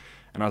most.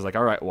 And I was like,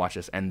 all right, watch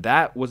this. And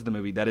that was the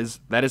movie. That is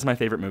my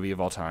favorite movie of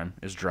all time,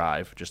 is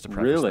Drive, just to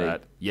preface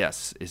that.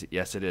 Yes,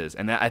 it is.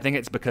 And I think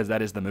it's because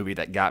that is the movie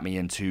that got me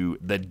into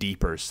the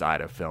deeper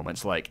side of film.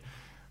 It's like,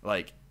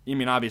 I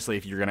mean, obviously,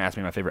 if you're going to ask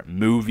me my favorite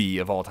movie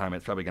of all time,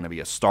 it's probably going to be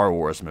a Star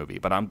Wars movie.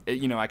 But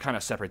I kind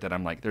of separate that.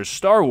 I'm like, there's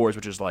Star Wars,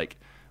 which is like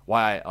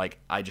why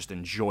I just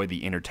enjoy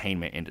the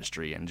entertainment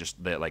industry, and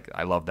just that, like,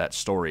 I love that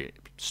story.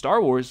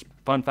 Star Wars,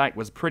 fun fact,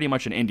 was pretty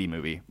much an indie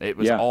movie. It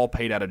was all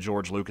paid out of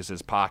George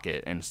Lucas's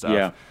pocket and stuff.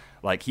 Yeah.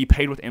 Like, he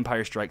paid for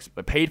Empire Strikes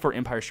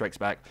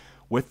Back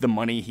with the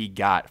money he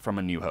got from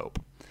A New Hope,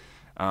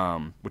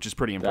 which is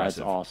pretty impressive.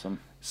 That's awesome.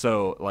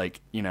 So,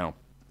 like,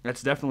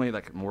 that's definitely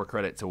like more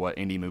credit to what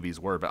indie movies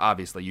were. But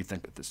obviously, you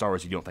think that Star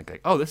Wars, you don't think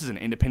like, oh, this is an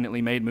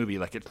independently made movie.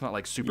 Like, it's not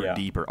like super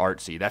deep or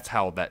artsy. That's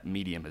how that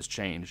medium has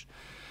changed.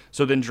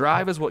 So then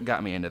Drive is what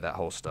got me into that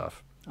whole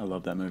stuff. I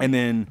love that movie. And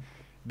then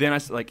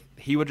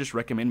he would just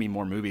recommend me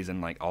more movies and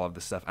like all of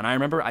this stuff. And I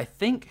remember, I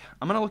think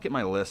I'm gonna look at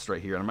my list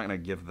right here. I'm not gonna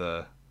give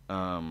the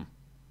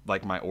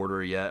like my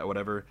order yet or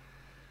whatever.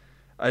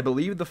 I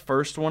believe the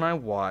first one I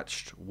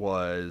watched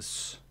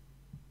was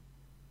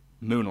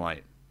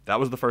Moonlight. That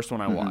was the first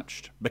one I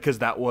watched because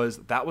that was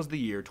the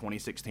year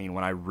 2016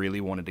 when I really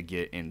wanted to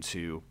get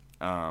into,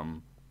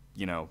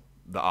 you know,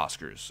 the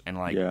Oscars and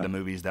like the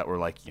movies that were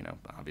like, you know,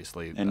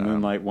 obviously. And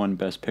Moonlight won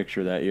Best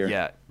Picture that year.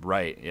 Yeah,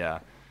 right. Yeah.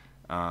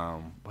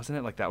 Wasn't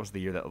it like that was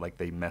the year that like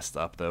they messed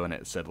up though, and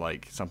it said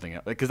like something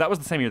because that was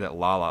the same year that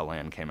La La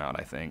Land came out,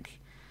 I think.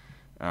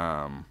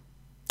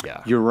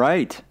 Yeah. You're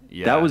right.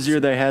 Yeah. That was the year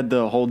they had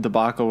the whole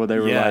debacle where they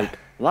were like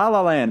La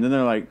La Land, and then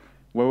they're like,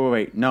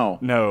 wait, no,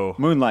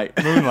 Moonlight,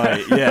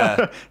 yeah.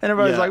 And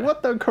everybody's like,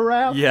 what the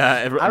crap?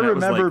 Yeah. I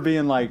remember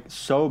being like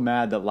so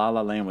mad that La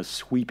La Land was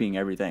sweeping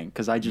everything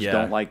because I just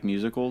don't like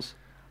musicals.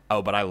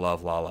 Oh, but I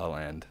love La La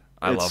Land.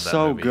 I love that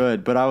so movie.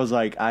 good, but I was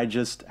like, I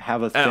just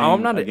have a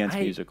thing against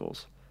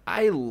musicals.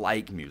 I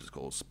like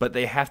musicals, but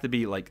they have to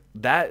be like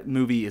that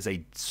movie is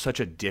such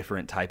a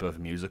different type of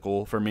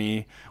musical for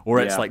me.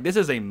 Where it's like this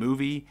is a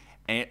movie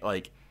and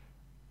like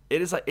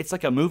it's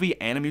like a movie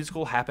and a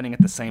musical happening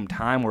at the same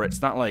time. Where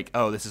it's not like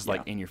this is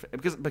like in your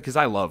because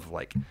I love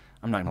like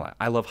I'm not gonna lie,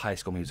 I love High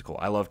School Musical.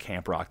 I love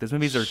Camp Rock. Those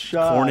movies are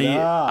corny.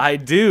 Up. I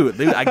do.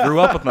 Dude, I grew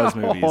up with those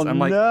movies. I'm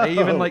like no. I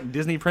even like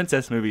Disney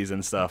princess movies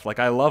and stuff. Like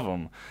I love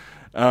them.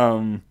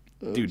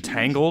 Dude,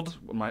 Tangled,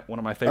 one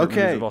of my favorite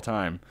movies of all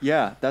time.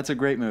 Yeah, that's a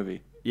great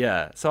movie.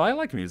 Yeah, so I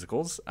like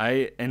musicals.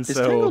 Is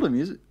Tangled a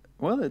music?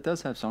 Well, it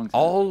does have songs.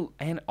 All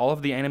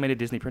of the animated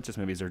Disney princess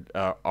movies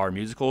are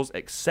musicals,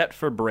 except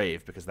for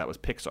Brave because that was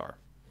Pixar,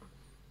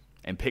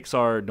 and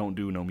Pixar don't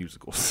do no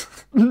musicals.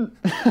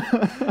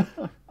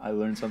 I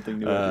learn something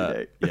new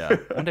every day. Yeah,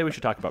 one day we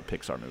should talk about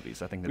Pixar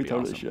movies. I think that'd be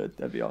awesome. We totally should.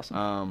 That'd be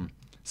awesome.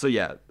 So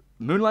yeah,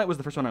 Moonlight was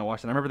the first one I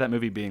watched, and I remember that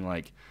movie being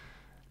like,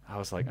 I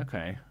was like,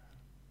 okay.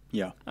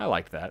 Yeah, I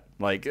liked that.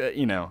 Like,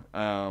 you know,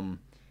 and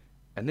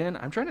then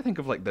I'm trying to think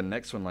of like the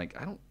next one. Like,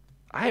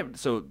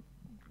 so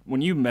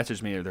when you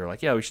messaged me, they're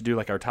like, yeah, we should do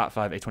like our top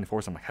 5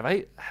 A24s. I'm like,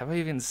 have I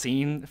even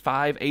seen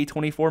 5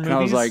 A24 movies? And I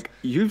was like,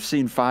 you've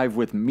seen 5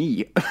 with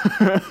me.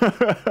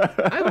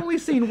 I've only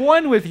seen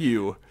 1 with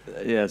you.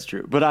 Yeah, it's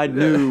true. But I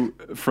knew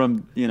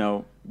from, you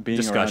know, being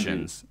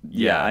discussions. Around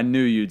you, I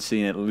knew you'd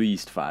seen at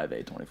least 5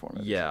 A24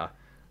 movies. Yeah.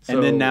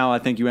 And then now I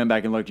think you went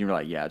back and looked and you were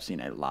like, yeah, I've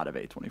seen a lot of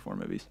A24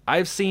 movies.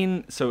 I've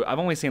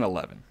only seen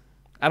 11.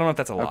 I don't know if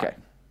that's a lot. Okay.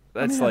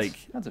 That's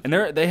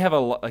and they have a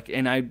lot, like,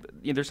 and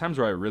there's times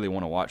where I really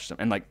want to watch them.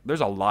 And like, there's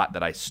a lot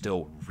that I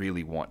still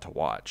really want to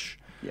watch.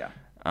 Yeah.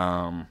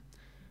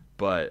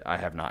 But I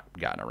have not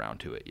gotten around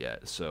to it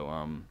yet.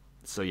 So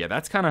yeah,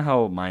 that's kind of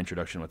how my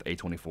introduction with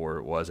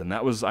A24 was. And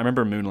I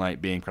remember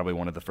Moonlight being probably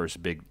one of the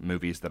first big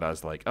movies that I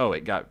was like, oh,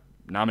 it got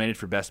nominated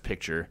for Best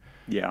Picture.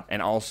 Yeah.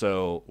 And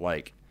also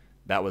like,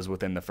 that was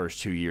within the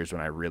first 2 years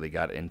when I really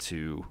got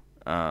into,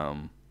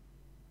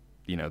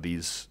 you know,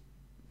 these,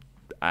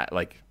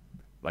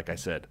 like I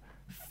said,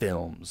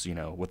 films, you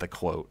know, with a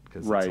quote.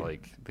 Because it's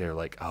like, they're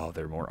like, oh,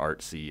 they're more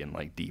artsy and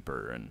like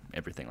deeper and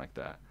everything like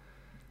that.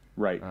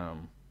 Right.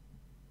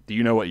 Do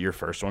you know what your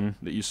first one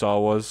that you saw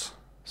was?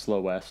 Slow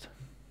West.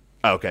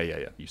 Oh, okay,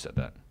 yeah, you said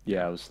that.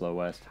 Yeah, it was Slow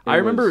West. I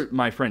remember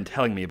my friend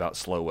telling me about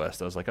Slow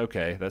West. I was like,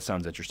 okay, that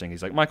sounds interesting.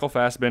 He's like, Michael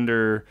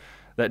Fassbender,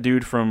 that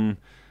dude from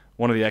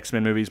one of the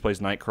X-Men movies plays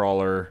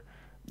Nightcrawler.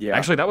 Yeah.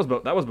 Actually, that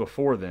was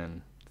before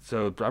then,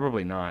 so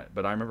probably not.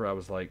 But I remember I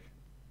was like,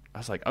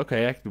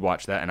 okay, I could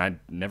watch that, and I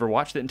never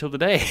watched it until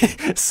today.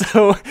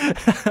 So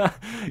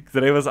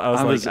today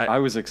I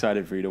was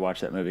excited for you to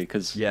watch that movie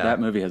because that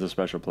movie has a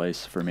special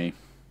place for me.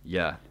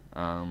 Yeah.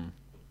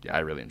 I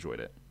really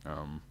enjoyed it.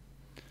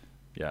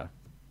 Yeah.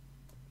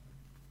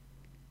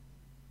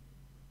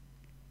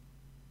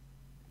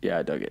 Yeah,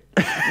 I dug it.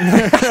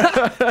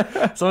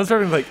 Someone's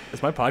starting like,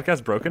 is my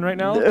podcast broken right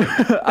now?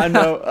 I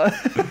know.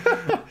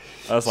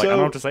 I was like, I don't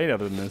know what to say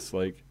other than this.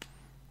 Like,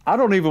 I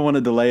don't even want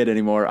to delay it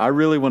anymore. I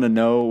really want to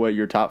know what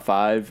your top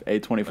 5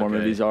 A24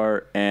 movies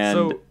are,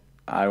 and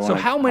I want. So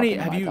how many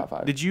have you?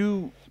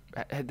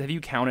 Have you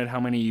counted how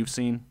many you've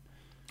seen?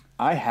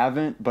 I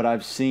haven't, but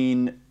I've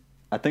seen.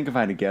 I think if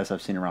I had to guess,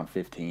 I've seen around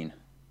 15.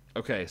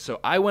 Okay, so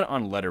I went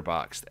on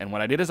Letterboxd, and what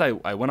I did is I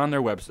went on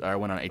their website. I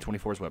went on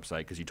A24's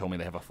website because you told me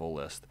they have a full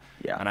list.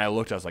 Yeah. And I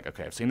looked. I was like,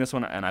 okay, I've seen this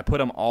one, and I put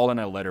them all in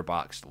a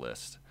Letterboxd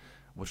list,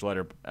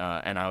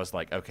 and I was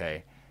like,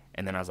 okay.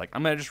 And then I was like,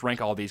 I'm gonna just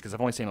rank all these because I've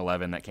only seen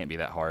 11. That can't be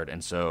that hard.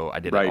 And so I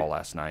did it all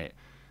last night.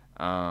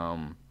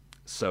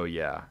 So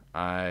yeah,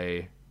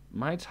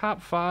 my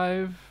top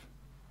 5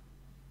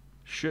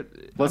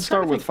 should. Let's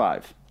start with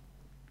 5.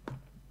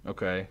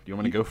 Okay. Do you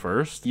want me to go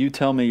first? You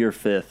tell me your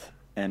 5th.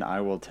 And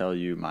I will tell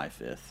you my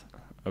 5th.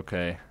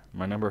 Okay.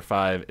 My number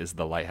 5 is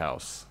The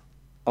Lighthouse.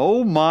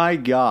 Oh my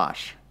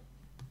gosh.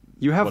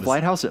 You have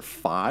Lighthouse at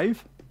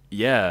 5?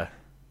 Yeah.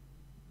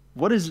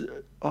 What is...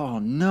 Oh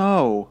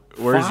no.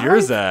 Where's 5?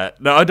 yours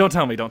at? No, don't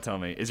tell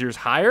me. Is yours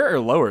higher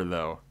or lower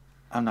though?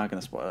 I'm not going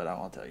to spoil it. I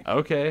won't tell you.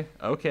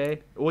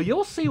 Okay. Well,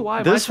 you'll see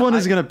why. This one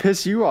is going to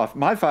piss you off.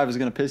 My 5 is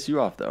going to piss you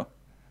off though.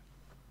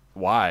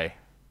 Why?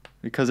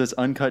 Because it's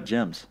Uncut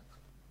Gems.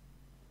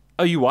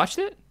 Oh, you watched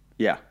it?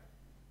 Yeah.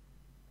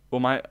 Well,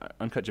 my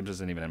Uncut Gems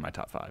isn't even in my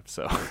top 5,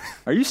 so.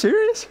 Are you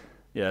serious?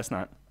 Yeah, it's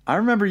not. I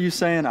remember you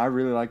saying I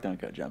really liked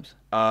Uncut Gems.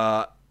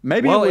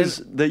 Maybe it was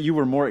that you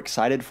were more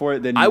excited for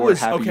it than you were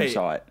happy you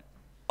saw it.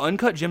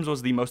 Uncut Gems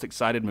was the most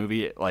excited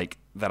movie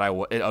that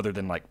other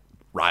than like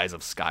Rise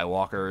of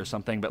Skywalker or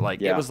something, but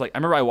like it was like I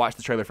remember I watched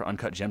the trailer for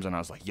Uncut Gems and I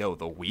was like, "Yo,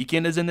 The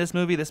Weeknd is in this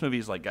movie. This movie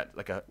is like got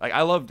like a like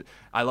I loved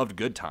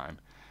Good Time."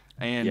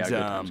 And Good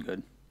Time's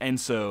good. And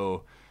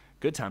so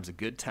Good Time's a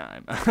good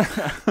time.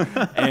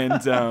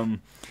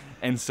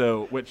 And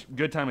so which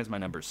Good Time is my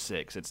number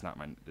 6. It's not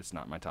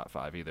my top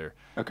 5 either.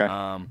 Okay.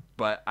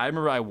 But I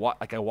remember I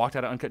walked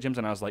out of Uncut Gems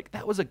and I was like,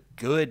 that was a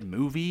good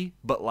movie,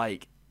 but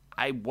like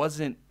I was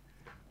like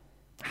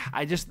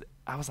I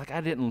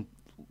didn't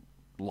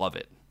love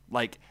it.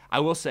 Like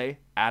I will say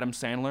Adam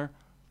Sandler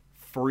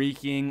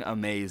freaking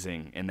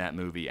amazing in that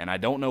movie, and I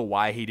don't know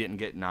why he didn't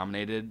get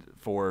nominated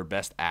for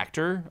Best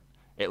Actor,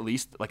 at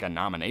least like a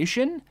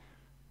nomination,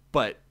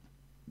 but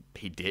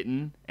he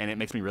didn't, and it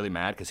makes me really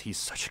mad because he's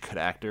such a good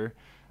actor.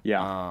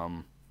 Yeah.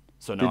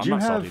 So no, I'm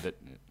not salty that.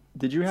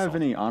 Did you have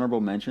any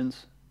honorable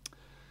mentions?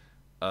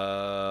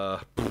 I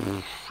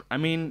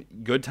mean,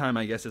 Good Time,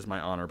 I guess, is my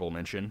honorable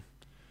mention.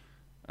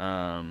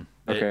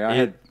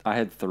 Okay, I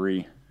had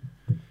 3.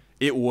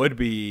 It would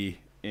be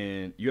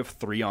in. You have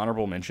 3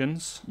 honorable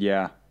mentions.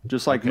 Yeah,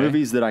 just like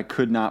movies that I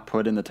could not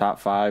put in the top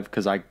 5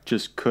 because I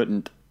just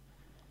couldn't.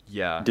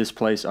 Yeah.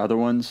 Displace other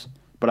ones,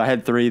 but I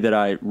had 3 that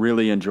I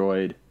really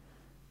enjoyed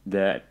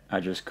that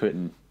I just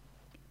couldn't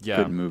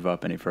move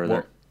up any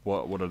further.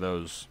 What are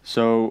those?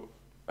 So,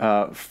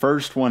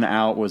 first one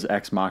out was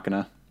Ex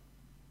Machina.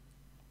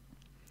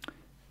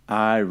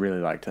 I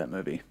really liked that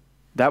movie.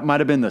 That might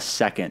have been the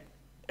second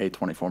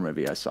A24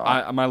 movie I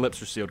saw. My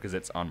lips are sealed because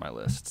it's on my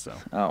list. So.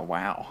 Oh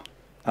wow!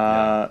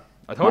 I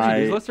told you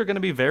these lists are going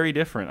to be very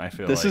different. I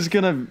feel this is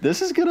gonna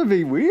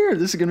be weird.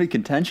 This is gonna be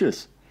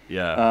contentious.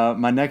 Yeah.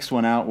 My next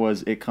one out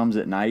was It Comes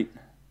at Night.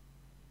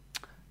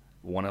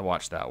 Want to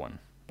watch that one,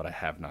 but I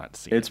have not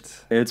seen it.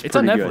 It's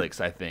on pretty Netflix,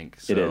 good. I think.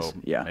 So it is.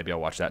 Yeah. Maybe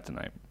I'll watch that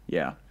tonight.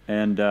 Yeah,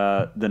 and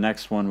the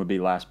next one would be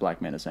Last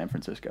Black Man in San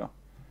Francisco.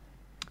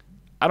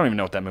 I don't even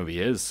know what that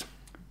movie is.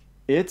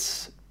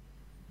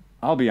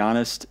 I'll be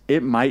honest,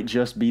 it might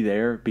just be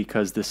there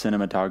because the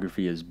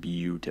cinematography is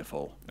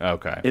beautiful.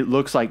 Okay. It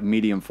looks like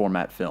medium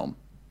format film.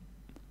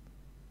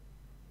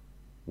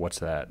 What's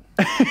that?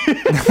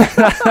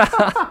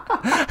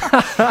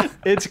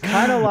 It's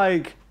kind of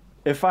like,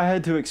 if I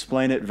had to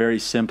explain it very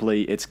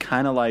simply, it's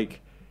kind of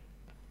like,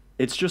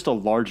 it's just a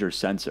larger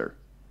sensor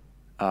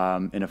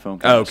in a phone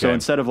camera. Okay. So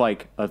instead of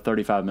like a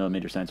 35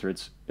 millimeter sensor,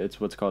 it's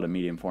what's called a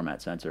medium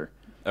format sensor.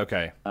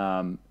 Okay.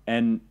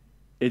 And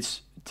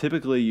it's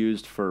typically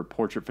used for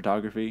portrait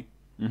photography.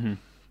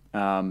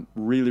 Mm-hmm.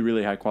 Really,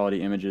 really high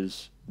quality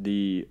images.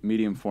 The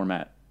medium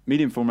format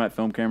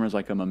film cameras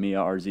like a Mamiya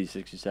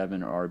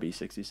RZ67 or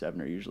RB67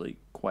 are usually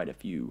quite a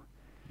few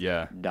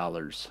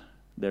dollars.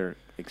 They're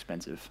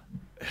expensive.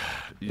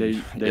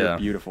 They're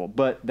beautiful.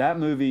 But that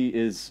movie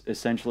is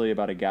essentially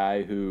about a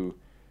guy who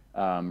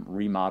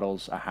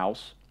remodels a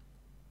house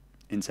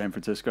in San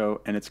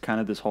Francisco, and it's kind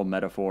of this whole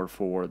metaphor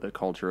for the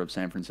culture of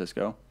San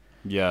Francisco.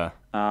 Yeah.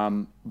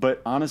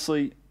 But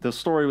honestly, the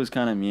story was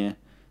kind of meh.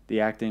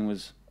 The acting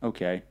was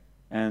okay.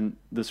 And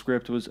the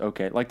script was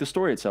okay. Like, the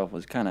story itself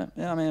was kind of,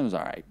 it was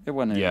all right. It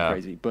wasn't anything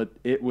crazy. But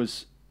it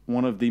was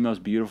one of the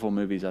most beautiful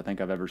movies I think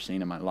I've ever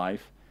seen in my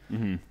life.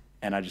 Mm-hmm.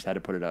 And I just had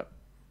to put it up.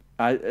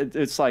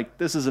 It's like,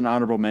 this is an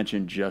honorable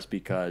mention just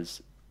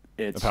because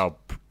it's of how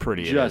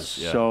pretty it is.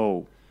 Just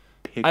so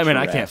picturesque. I mean,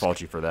 I can't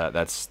fault you for that.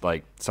 That's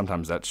like,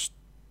 sometimes that's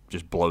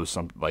just blows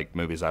some like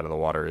movies out of the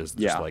water is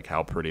just like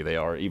how pretty they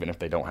are, even if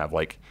they don't have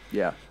like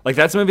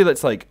that's a movie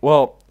that's like,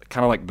 well,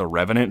 kind of like The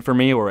Revenant for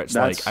me, where it's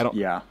like I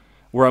don't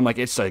where I'm like,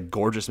 it's a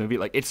gorgeous movie,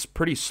 like it's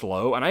pretty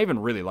slow, and I even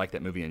really like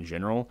that movie in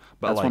general,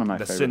 but that's like one of my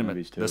favorite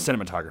movies too. The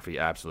cinematography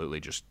absolutely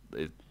just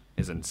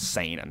is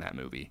insane in that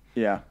movie.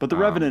 But The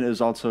Revenant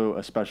is also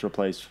a special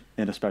place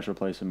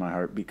in my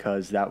heart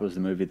because that was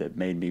the movie that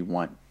made me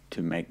want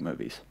to make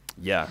movies.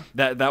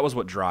 That was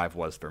what Drive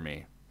was for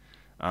me.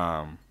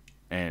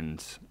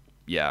 And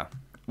yeah.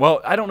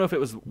 Well, I don't know if it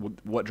was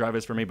what Drive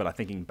is for me, but I'm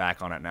thinking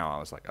back on it now, I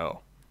was like,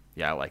 oh,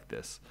 yeah, I like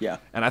this. Yeah.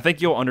 And I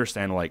think you'll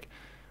understand, like,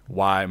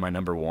 why my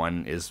number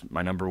one is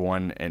my number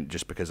one, and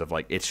just because of,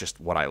 like, it's just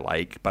what I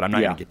like, but I'm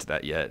not going to get to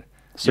that yet.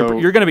 So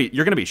you're gonna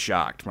be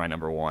shocked, my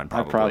number one,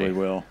 probably. I probably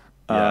will.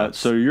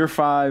 So your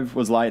 5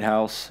 was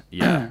Lighthouse.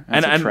 Yeah.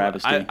 That's a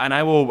travesty.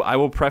 I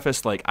will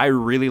preface, like, I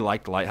really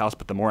liked Lighthouse,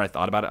 but the more I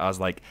thought about it, I was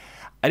like,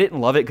 I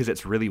didn't love it because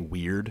it's really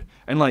weird.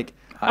 And, like,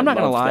 I'm not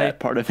gonna lie. That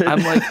part of it.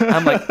 I'm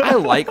like, I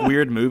like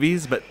weird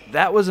movies, but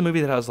that was a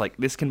movie that I was like,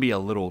 this can be a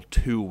little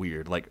too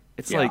weird. Like,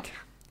 it's like,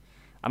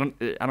 I don't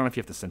know if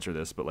you have to censor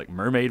this, but like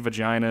mermaid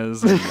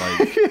vaginas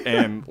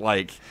and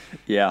like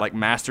like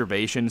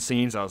masturbation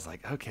scenes. I was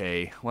like,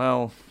 okay,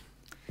 well,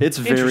 it's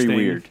very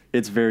weird.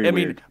 It's very weird. I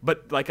mean,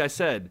 but like I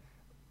said,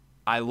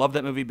 I love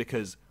that movie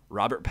because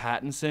Robert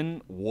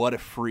Pattinson, what a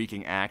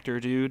freaking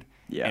actor, dude.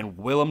 Yeah. And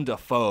Willem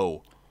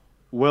Dafoe.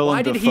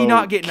 Why did he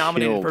not get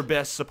nominated for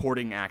Best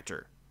Supporting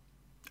Actor?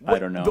 I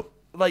don't know.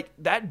 Like,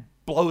 that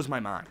blows my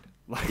mind.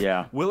 Like,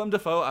 Yeah. Willem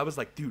Dafoe, I was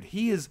like, dude,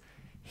 he's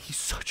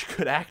such a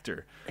good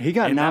actor. He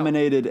got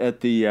nominated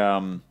at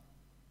the,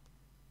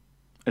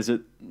 is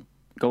it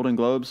Golden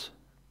Globes?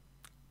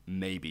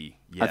 Maybe,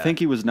 yeah. I think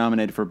he was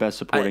nominated for Best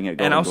Supporting at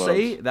Golden Globes. Globes. And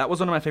I'll say that was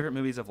one of my favorite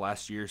movies of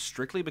last year,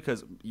 strictly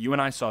because you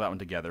and I saw that one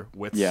together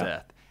with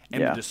Seth.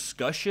 And the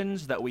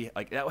discussions that we,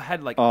 like, that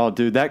had, like... Oh,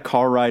 dude, that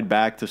car ride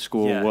back to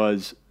school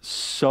was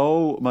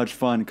so much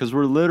fun, because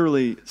we're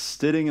literally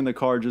sitting in the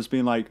car just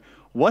being like,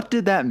 what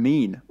did that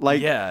mean?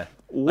 Like,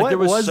 what there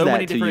was so that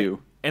many to different,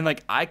 you? And,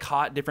 like, I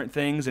caught different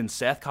things, and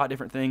Seth caught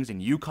different things,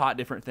 and you caught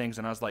different things,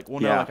 and I was like,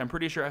 well, no, like, I'm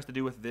pretty sure it has to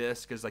do with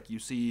this, because, like, you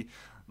see,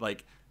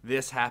 like,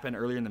 this happen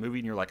earlier in the movie,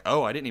 and you're like,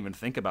 oh, I didn't even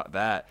think about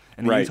that.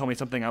 And then you told me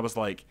something, I was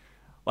like,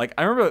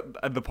 I remember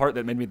the part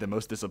that made me the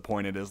most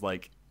disappointed is,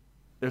 like,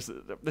 this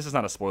is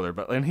not a spoiler,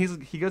 but and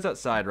he goes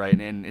outside, right,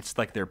 and it's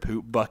like their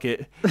poop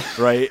bucket,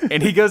 right,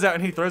 and he goes out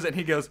and he throws it, and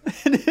he goes,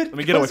 let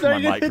me get away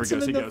from my mic for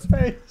Ghost. He goes,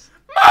 like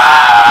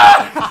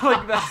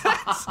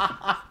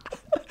that.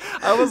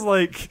 I was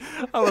like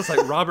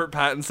Robert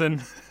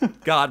Pattinson,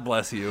 God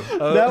bless you.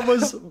 That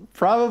was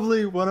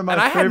probably one of my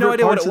favorite parts. And I had no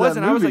idea what it was,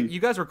 and I was like,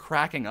 you guys were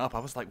cracking up. I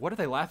was like, what are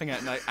they laughing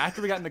at? And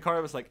after we got in the car, I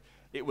was like,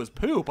 it was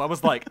poop. I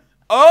was like,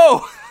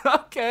 oh,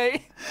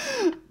 okay.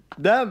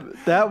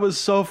 That was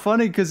so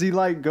funny, because he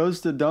like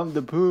goes to dump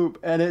the poop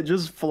and it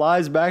just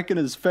flies back in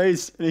his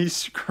face and he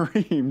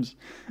screams,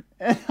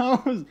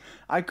 and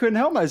I couldn't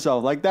help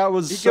myself. Like, that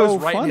was so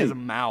goes right funny. in his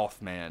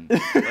mouth, man.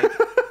 Like,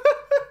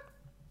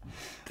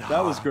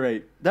 that was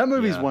great. That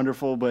movie's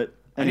wonderful, but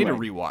anyway. I need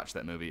to rewatch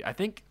that movie. I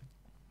think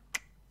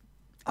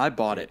I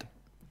bought it,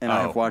 and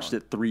I have watched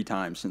it 3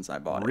 times since I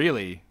bought it.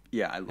 Really?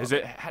 Yeah, I love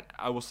it.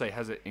 I will say,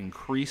 has it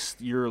increased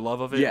your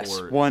love of it? Yes,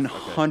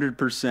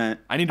 100%.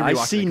 I need to rewatch it,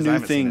 I see 'cause I new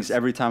haven't seen things it.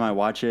 every time I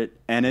watch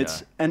it, and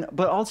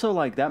but also,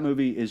 like, that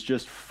movie is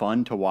just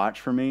fun to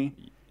watch for me.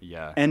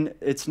 Yeah. And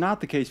it's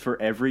not the case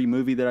for every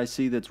movie that I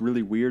see that's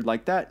really weird.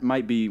 Like, that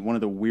might be one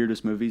of the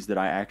weirdest movies that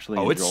I actually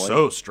enjoy. It's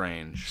so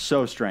strange.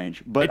 So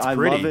strange. But It's I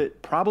pretty. love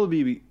it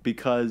probably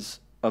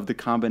because of the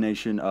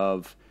combination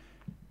of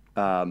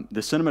the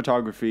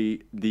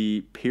cinematography,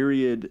 the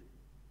period,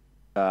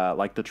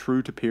 like the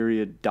true to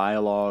period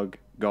dialogue,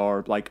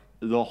 garb. Like,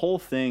 the whole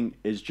thing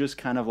is just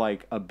kind of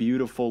like a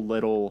beautiful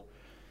little...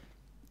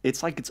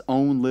 It's like its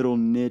own little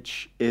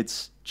niche.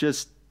 It's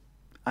just...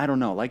 I don't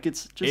know. Like,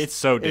 it's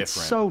so different. It's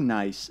so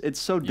nice. It's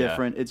so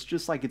different. It's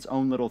just like its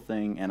own little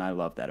thing, and I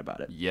love that about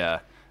it. Yeah.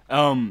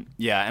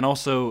 And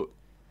also,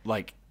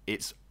 like,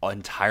 it's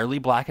entirely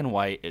black and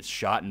white. It's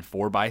shot in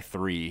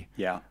 4:3.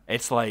 Yeah.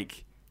 It's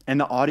like... And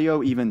the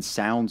audio even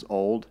sounds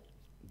old.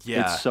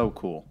 Yeah. It's so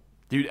cool.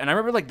 Dude, and I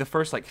remember, like, the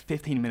first, like,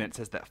 15 minutes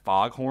has that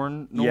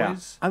foghorn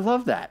noise. Yeah. I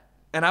love that.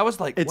 And I was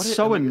like... It's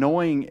so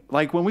annoying.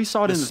 Like, when we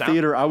saw it in the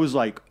theater, I was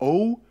like,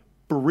 oh,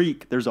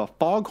 freak. There's a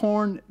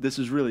foghorn. This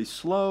is really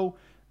slow.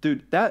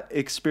 Dude, that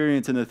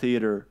experience in the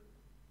theater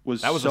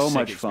was so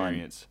much fun.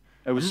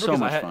 It was so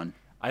much fun.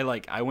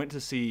 I went to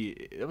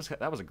see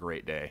that was a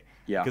great day.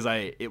 Yeah. Because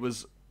I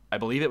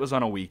believe it was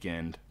on a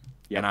weekend.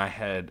 Yep.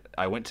 And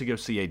I went to go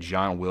see a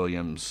John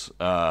Williams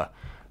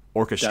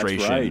orchestration.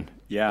 That's right.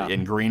 Yeah.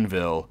 In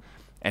Greenville.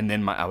 And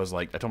then I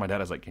told my dad, I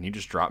was like, can you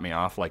just drop me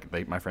off?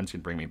 Like, my friends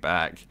can bring me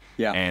back.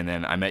 Yeah. And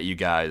then I met you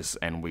guys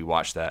and we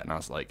watched that, and I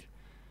was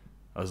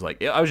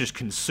I was just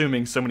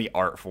consuming so many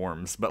art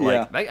forms, but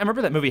I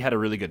remember that movie had a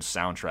really good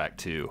soundtrack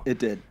too. It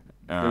did.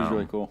 It was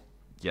really cool.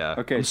 Yeah.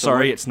 Okay. I'm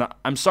sorry it's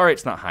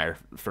not higher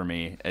for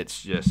me.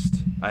 It's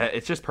just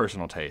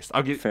personal taste.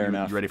 Fair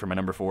enough. You ready for my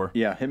number 4?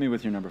 Yeah. Hit me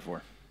with your number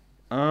 4.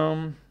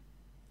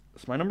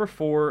 It's my number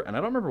 4, and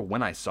I don't remember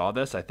when I saw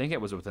this. I think it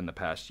was within the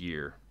past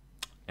year,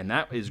 and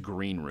that is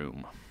Green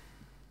Room.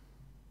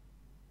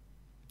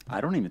 I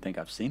don't even think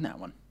I've seen that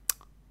one.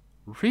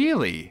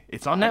 Really?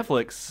 It's on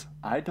Netflix.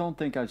 I don't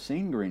think I've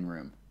seen Green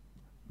Room.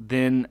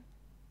 Then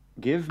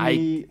give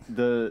me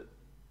the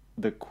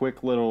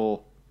quick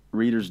little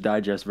Reader's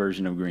Digest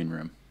version of Green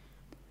Room.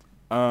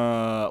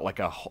 Like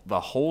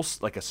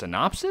a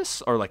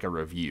synopsis or like a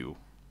review?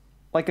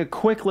 Like a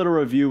quick little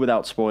review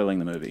without spoiling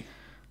the movie.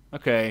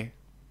 Okay.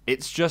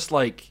 It's just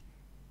like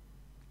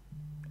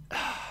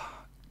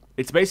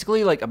it's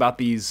basically like about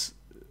these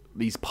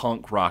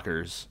punk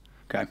rockers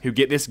who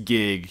get this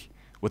gig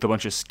with a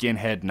bunch of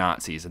skinhead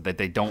Nazis that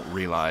they don't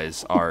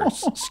realize are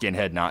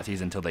skinhead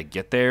Nazis until they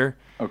get there.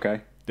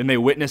 Okay. Then they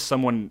witness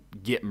someone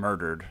get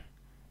murdered,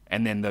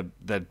 and then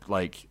the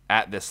like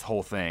at this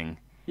whole thing.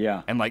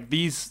 Yeah. And like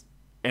these,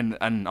 and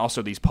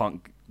also these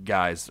punk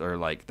guys are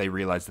like, they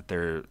realize that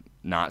they're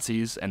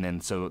Nazis, and then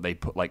so they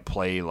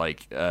play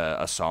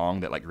a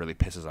song that like really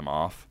pisses them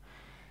off.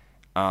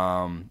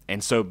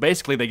 And so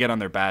basically they get on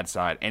their bad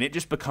side, and it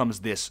just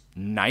becomes this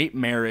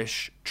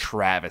nightmarish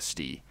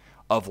travesty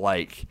of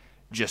like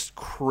just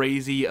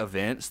crazy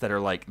events that are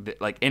like,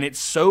 and it's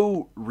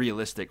so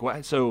realistic.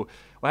 So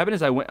what happened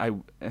is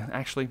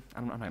actually,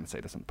 I'm not going to say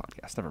this on the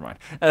podcast. Never mind.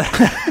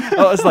 I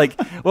was like,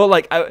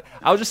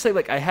 I'll just say,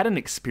 like, I had an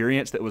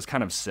experience that was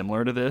kind of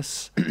similar to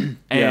this.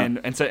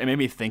 And so it made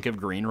me think of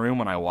Green Room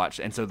when I watched.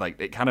 And so, like,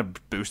 it kind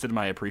of boosted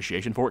my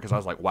appreciation for it because I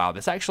was like, wow,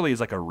 this actually is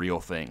like a real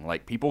thing.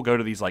 Like, people go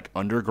to these like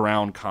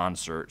underground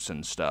concerts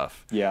and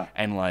stuff. Yeah.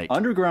 And like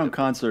underground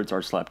concerts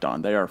are slept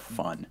on. They are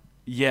fun.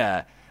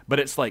 Yeah. But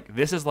it's like,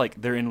 this is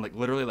like, they're in like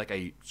literally like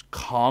a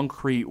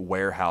concrete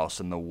warehouse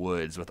in the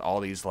woods with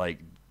all these like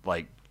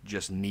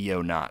just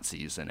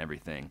neo-Nazis and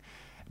everything.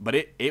 But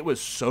it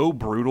was so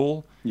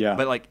brutal. Yeah.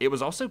 But like, it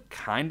was also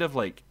kind of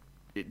like,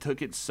 it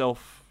took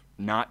itself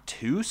not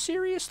too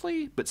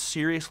seriously, but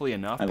seriously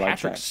enough. I like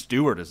Patrick that.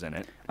 Stewart is in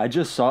it. I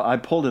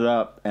pulled it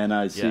up and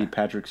I see Yeah.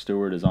 Patrick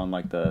Stewart is on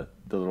like the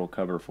little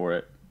cover for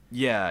it.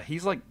 Yeah,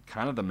 he's like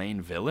kind of the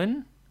main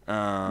villain.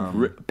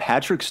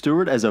 Patrick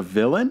Stewart as a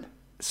villain?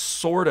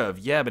 Sort of,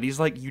 yeah, but he's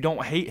like, you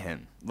don't hate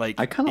him. Like,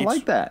 I kind of it's-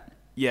 like that.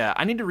 Yeah,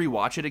 I need to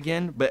rewatch it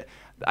again, but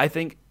I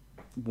think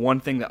one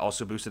thing that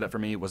also boosted that for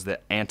me was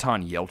that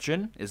Anton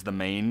Yelchin is the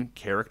main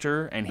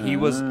character, and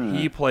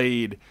he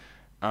played,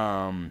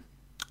 I don't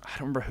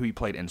remember who he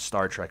played in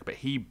Star Trek, but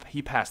he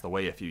passed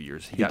away a few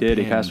years. He did.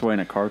 He passed away in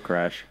a car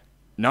crash.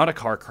 Not a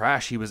car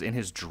crash. He was in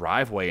his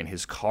driveway, and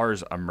his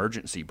car's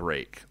emergency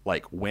brake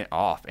like went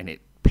off, and it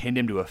pinned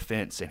him to a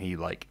fence, and he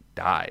like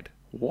died.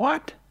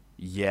 What?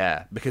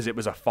 Yeah, because it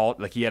was a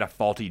fault. Like, he had a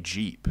faulty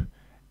Jeep,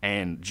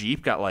 and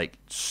Jeep got like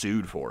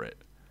sued for it.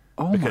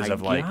 Oh because my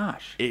of like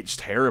gosh. it's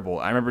terrible.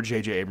 I remember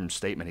J.J. Abrams'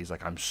 statement. He's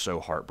like, I'm so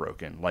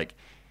heartbroken. Like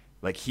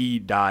he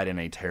died in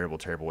a terrible,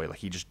 terrible way. Like,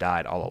 he just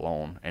died all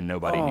alone, and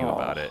nobody knew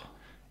about it.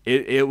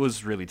 It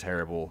was really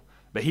terrible.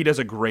 But he does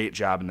a great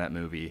job in that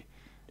movie.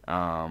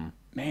 Man.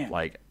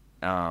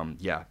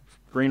 Yeah.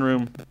 Green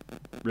Room,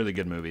 really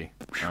good movie.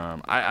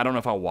 I don't know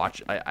if I'll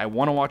watch. I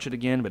want to watch it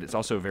again, but it's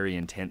also a very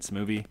intense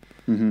movie.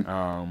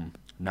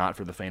 Not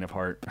for the faint of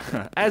heart.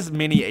 As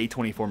many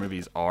A24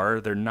 movies are,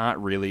 they're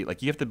not really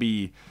like, you have to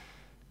be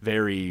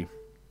very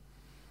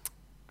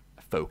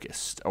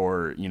focused,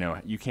 or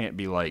you can't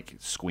be like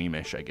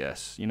squeamish, I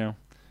guess.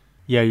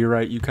 Yeah, you're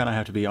right. You kind of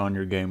have to be on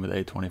your game with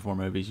A24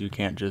 movies. You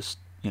can't just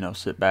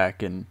sit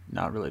back and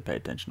not really pay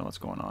attention to what's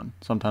going on.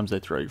 Sometimes they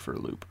throw you for a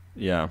loop.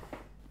 Yeah.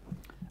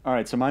 All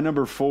right, so my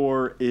number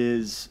 4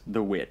 is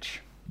The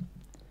Witch.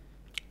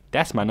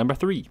 That's my number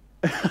 3.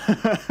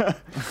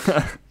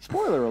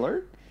 Spoiler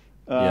alert.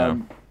 Yeah.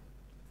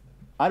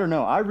 I don't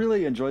know. I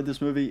really enjoyed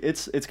this movie.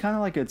 It's kind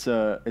of like it's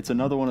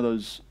another one of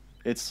those.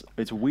 It's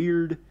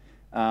weird.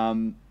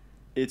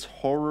 It's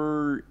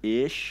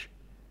horror-ish.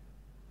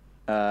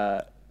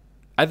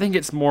 I think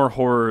it's more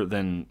horror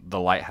than The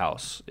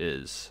Lighthouse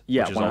is.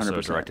 Yeah, which is also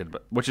 100%. directed,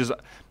 which is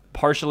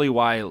partially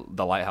why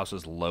The Lighthouse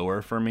is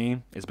lower for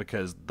me, is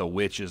because The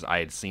Witch I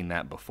had seen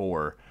that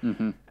before,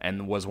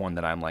 and was one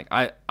that I'm like,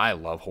 I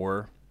love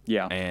horror.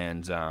 Yeah.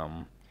 And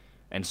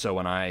so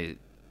when I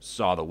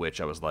saw The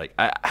Witch, I was like,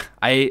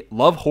 I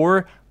love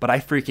horror, but I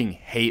freaking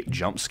hate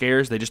jump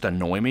scares. They just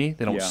annoy me.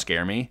 They don't Yeah.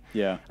 scare me.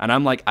 Yeah. And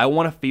I'm like, I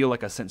want to feel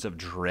like a sense of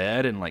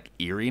dread and like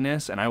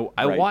eeriness. And I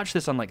Right. watched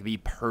this on like the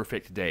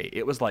perfect day.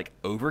 It was like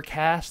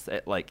overcast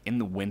at like in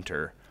the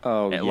winter.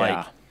 Oh, at yeah.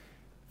 like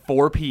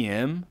 4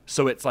 p.m.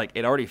 So it's like,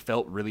 it already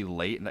felt really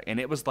late, and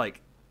it was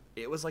like,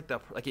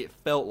 it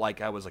felt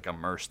like I was like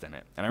immersed in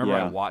it. And I remember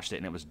Yeah. I watched it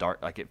and it was dark.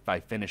 Like, I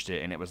finished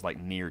it and it was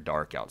like near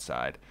dark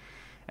outside,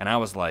 and I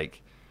was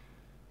like,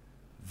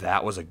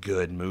 that was a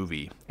good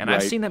movie. And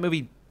I've Right. seen that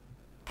movie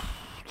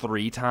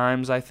 3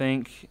 times, I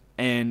think,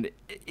 and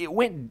it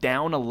went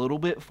down a little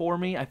bit for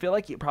me. I feel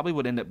like it probably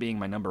would end up being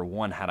my number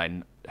 1 had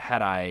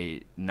I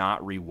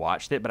not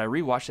rewatched it. But I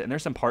rewatched it, and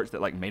there's some parts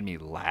that like made me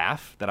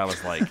laugh that I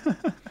was like,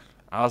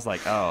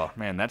 oh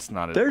man, that's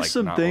not. There's like,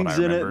 some not things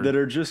what I in it remembered. that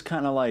are just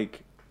kind of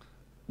like.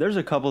 There's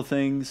a couple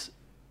things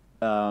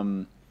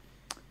that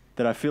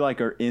I feel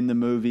like are in the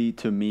movie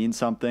to mean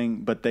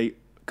something, but they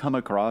come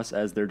across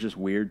as they're just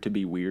weird to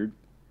be weird.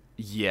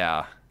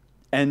 Yeah.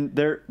 And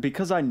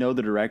because I know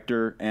the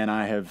director, and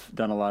I have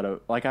done a lot of,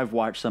 like, I've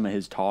watched some of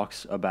his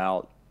talks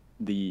about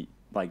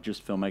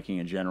just filmmaking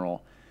in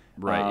general.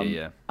 Right.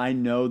 Yeah. I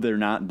know they're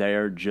not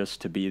there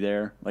just to be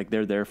there. Like,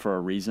 they're there for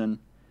a reason.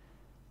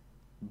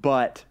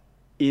 But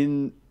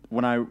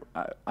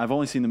I've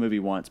only seen the movie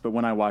once, but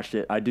when I watched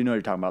it, I do know what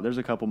you're talking about. There's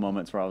a couple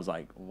moments where I was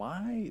like,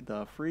 why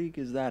the freak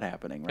is that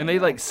happening right And they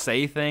now? like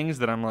say things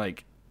that I'm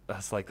like,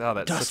 that's like, oh,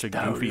 that's such a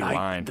Dost thou goofy like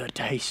line. the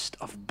taste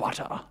of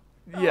butter?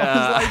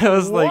 Yeah. I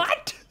was like,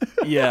 what?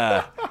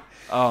 yeah.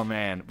 Oh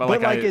man. But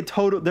But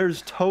like,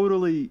 there's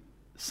totally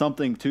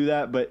something to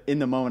that. But in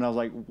the moment, I was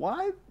like,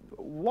 why?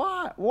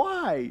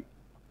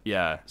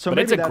 yeah. So but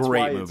maybe it's a that's why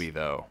great it's- movie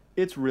though.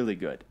 It's really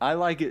good. I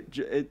like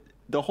it.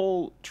 The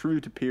whole true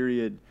to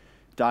period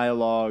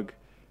dialogue,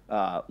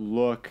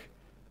 look,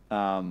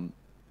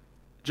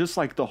 just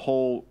like the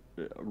whole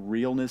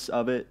realness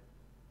of it,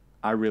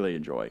 I really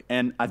enjoy.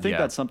 And I think Yeah.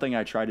 that's something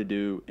I try to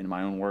do in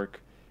my own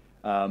work.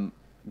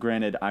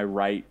 Granted, I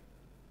write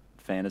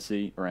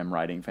fantasy, or am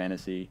writing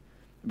fantasy,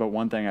 but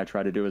one thing I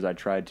try to do is I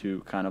try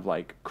to kind of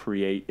like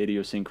create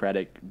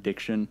idiosyncratic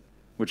diction,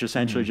 which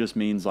essentially just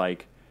means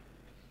like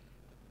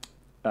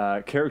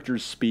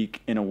characters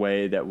speak in a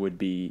way that would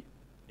be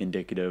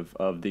indicative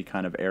of the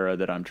kind of era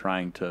that I'm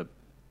trying to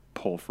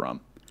pull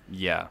from.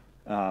 Yeah.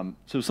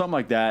 So something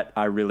like that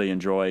I really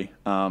enjoy.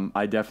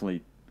 I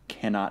definitely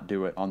cannot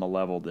do it on the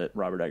level that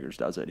Robert Eggers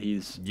does it.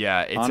 He's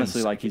it's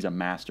honestly like he's a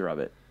master of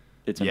it.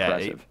 It's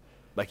impressive.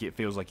 It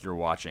feels like you're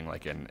watching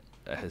like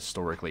a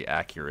historically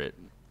accurate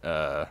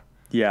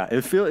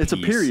it's a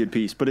period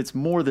piece, but it's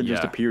more than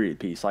just a Yeah. period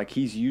piece. Like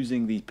he's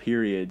using these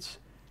periods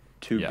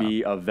to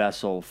be a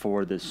vessel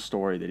for this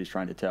story that he's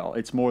trying to tell.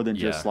 It's more than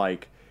just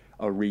like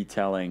a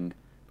retelling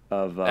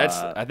of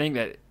I think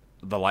that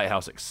The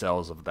Lighthouse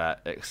excels at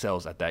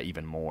that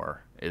even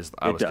more.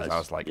 I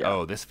was like,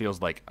 oh, this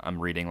feels like I'm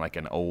reading like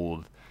an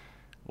old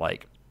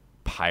like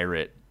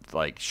pirate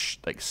like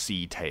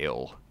sea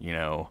tale, you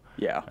know.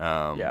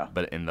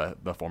 But in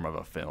the form of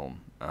a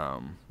film,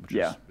 which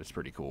is it's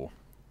pretty cool.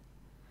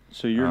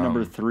 So your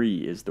number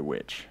 3 is The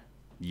Witch.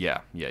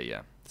 Yeah.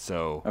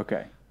 So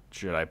okay,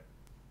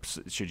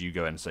 should you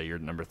go ahead and say your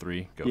number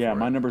 3? Go yeah, for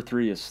my it. number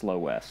 3 is Slow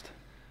West.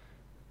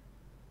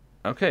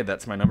 Okay,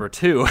 that's my number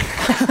 2.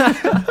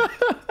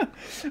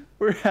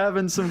 We're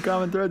having some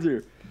common threads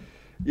here.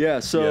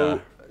 Yeah,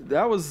 so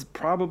that was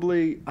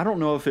probably, I don't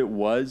know if it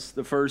was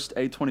the first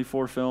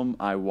A24 film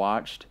I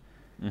watched,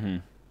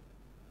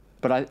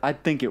 but I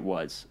think it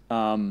was.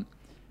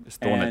 It's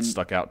the one that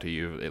stuck out to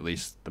you at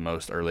least the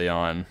most early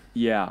on.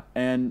 Yeah,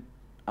 and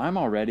I'm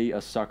already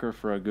a sucker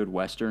for a good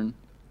Western.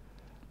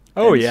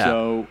 Oh, and yeah.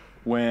 So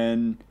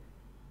when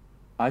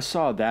I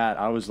saw that,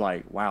 I was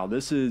like, wow,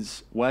 this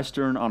is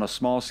Western on a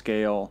small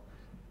scale.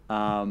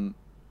 And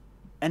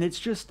it's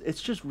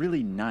just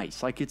really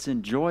nice. Like, it's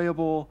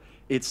enjoyable.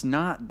 It's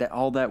not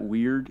all that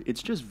weird.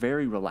 It's just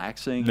very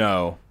relaxing.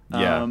 No.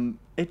 Yeah.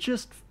 It's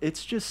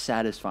just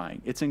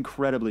satisfying. It's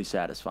incredibly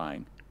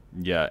satisfying.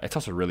 Yeah, it's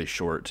also really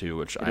short too,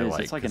 which I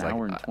like. It's like an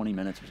hour and 20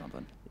 minutes or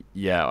something.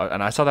 Yeah,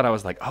 and I saw that, I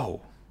was like,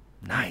 oh,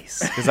 nice.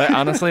 Because I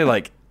honestly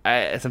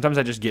sometimes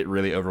I just get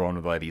really overwhelmed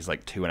with like these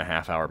like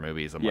 2.5 hour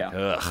movies. I'm like,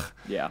 ugh.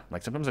 Yeah.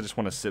 Like sometimes I just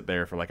want to sit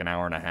there for like an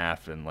hour and a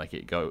half and like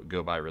it go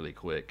by really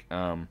quick.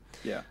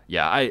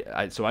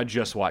 Yeah. So I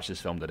just watched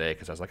this film today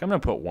because I was like, I'm gonna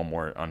put one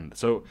more on.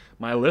 So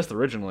my list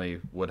originally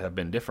would have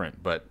been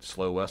different, but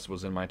Slow West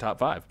was in my top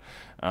 5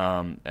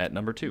 at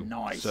number 2.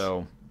 Nice.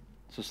 So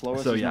Slow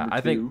West is number 2.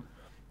 I think.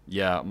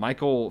 Yeah,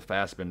 Michael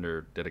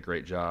Fassbender did a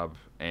great job,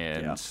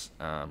 and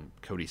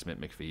Cody Smith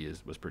McPhee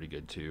was pretty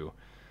good too.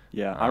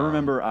 Yeah, I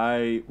remember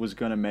I was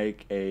going to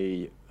make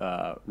a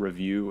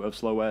review of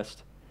Slow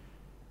West.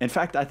 In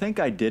fact, I think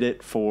I did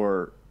it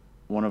for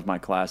one of my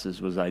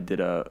classes. I did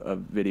a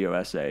video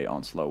essay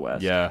on Slow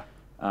West. Yeah.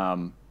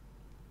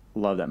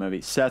 Love that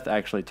movie. Seth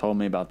actually told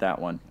me about that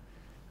one.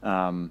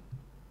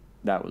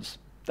 That was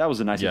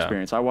a nice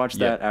experience. I watched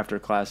that after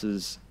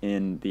classes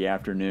in the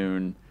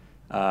afternoon.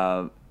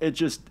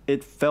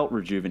 It felt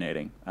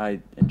rejuvenating.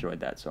 I enjoyed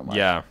that so much.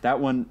 Yeah. That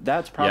one,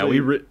 that's probably...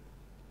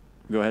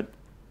 Go ahead.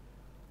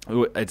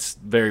 It's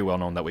very well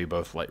known that we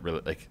both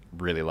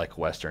really like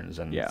westerns,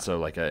 and so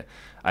like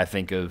I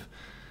think of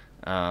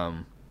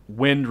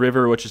Wind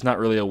River, which is not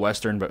really a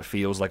western but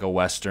feels like a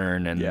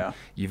western, and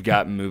you've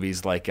got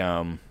movies like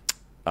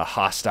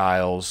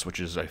Hostiles, which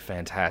is a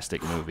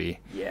fantastic movie.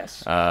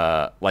 Yes.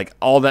 Like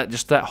all that,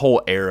 just that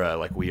whole era,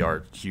 like we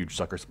are huge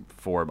suckers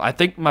for. I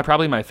think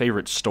probably my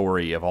favorite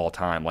story of all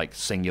time, like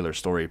singular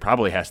story,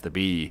 probably has to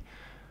be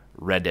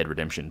Red Dead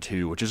Redemption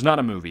 2, which is not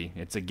a movie.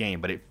 It's a game,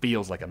 but it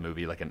feels like a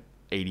movie, like an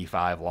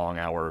 85 long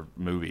hour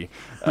movie.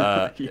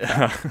 That's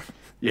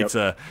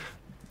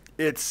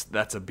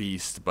a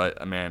beast.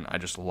 But man, I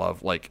just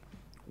love like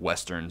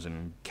westerns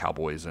and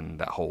cowboys and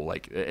that whole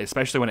like,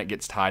 especially when it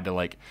gets tied to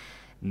like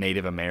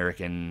Native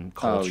American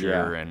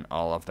culture and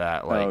all of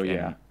that. Like,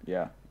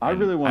 I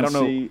really want to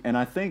see, and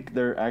I think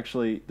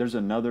there's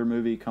another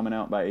movie coming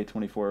out by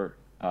A24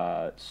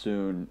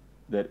 soon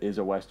that is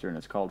a western.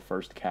 It's called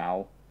First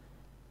Cow.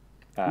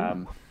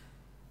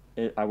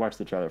 I watched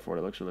the trailer for it.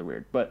 It looks really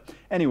weird. But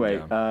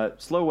anyway,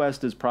 Slow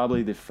West is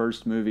probably the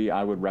first movie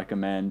I would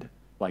recommend,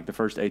 like the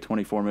first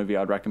A24 movie I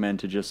would recommend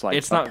to just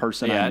like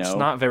person I know. It's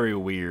not very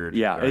weird.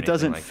 Yeah, it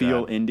doesn't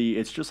feel indie.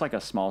 It's just like a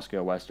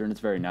small-scale western. It's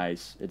very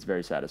nice. It's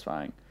very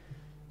satisfying.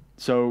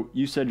 So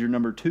you said your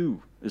number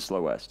 2 is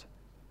Slow West.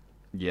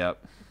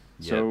 Yep.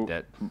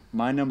 So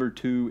my number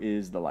 2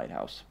 is The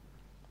Lighthouse.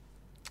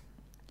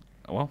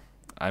 Well,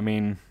 I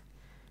mean...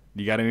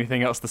 You got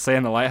anything else to say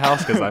on The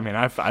Lighthouse? Because, I mean,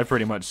 I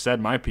pretty much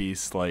said my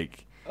piece.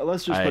 Like,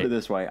 let's just put it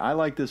this way. I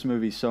like this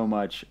movie so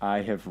much,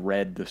 I have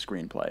read the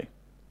screenplay.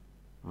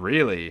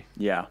 Really?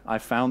 Yeah. I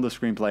found the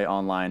screenplay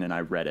online and I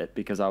read it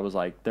because I was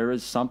like, there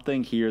is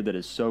something here that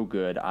is so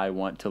good, I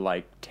want to,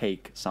 like,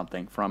 take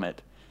something from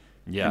it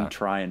and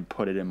try and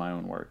put it in my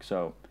own work.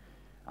 So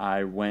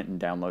I went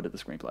and downloaded the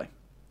screenplay.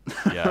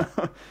 Yeah.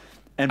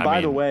 And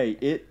by the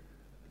way,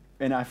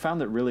 and I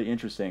found it really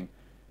interesting.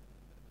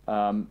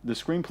 The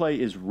screenplay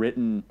is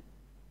written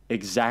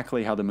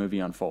exactly how the movie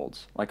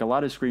unfolds. Like a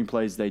lot of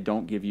screenplays, they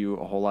don't give you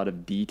a whole lot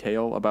of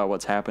detail about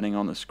what's happening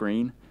on the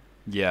screen.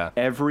 Yeah.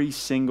 Every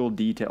single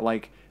detail,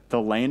 like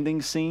the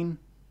landing scene,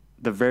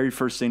 the very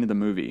first scene of the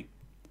movie,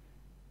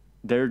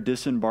 their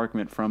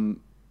disembarkment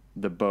from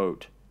the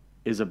boat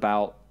is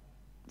about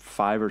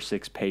 5 or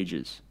 6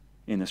 pages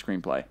in the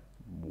screenplay.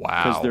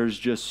 Wow. Because there's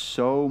just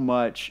so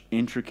much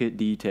intricate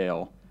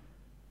detail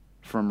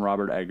from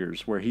Robert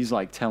Eggers where he's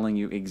like telling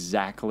you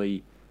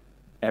exactly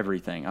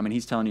everything. I mean,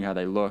 he's telling you how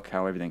they look,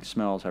 how everything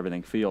smells, how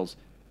everything feels.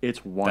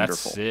 It's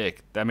wonderful. That's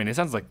sick. I mean, it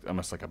sounds like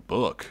almost like a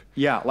book.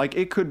 Yeah, like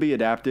it could be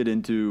adapted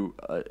into,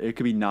 it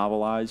could be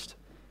novelized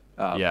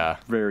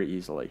very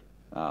easily.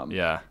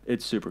 Yeah.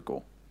 It's super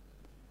cool.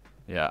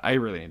 Yeah, I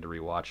really need to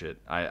rewatch it.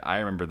 I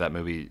remember that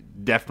movie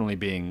definitely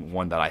being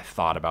one that I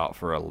thought about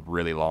for a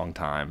really long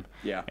time.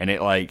 Yeah. And it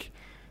I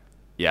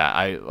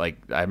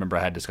remember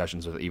I had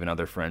discussions with even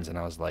other friends, and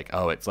I was like,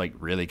 oh, it's like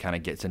really kind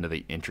of gets into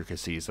the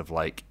intricacies of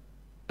like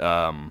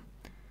the,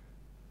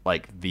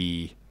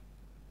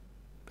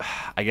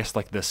 I guess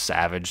like the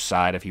savage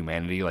side of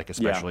humanity, like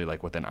especially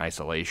like within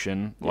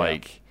isolation. Yeah.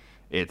 Like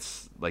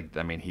it's like,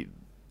 I mean, he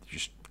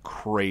just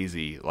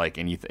crazy, like,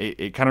 and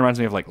it kind of reminds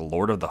me of like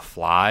Lord of the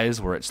Flies,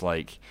 where it's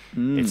like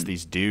it's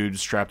these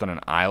dudes trapped on an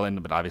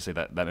island, but obviously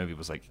that movie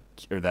was like,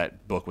 or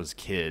that book was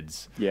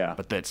kids,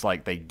 but that's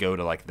like they go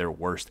to like their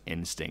worst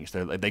instincts.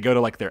 They go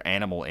to like their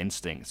animal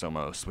instincts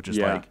almost, which is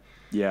like,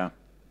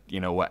 you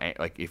know what,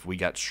 like if we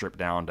got stripped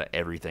down to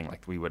everything,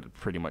 like we would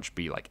pretty much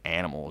be like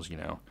animals, you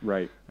know.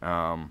 Right.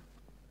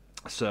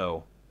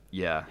 So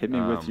yeah, hit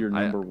me with your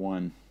number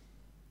one.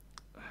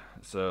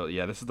 So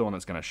yeah, this is the one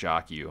that's gonna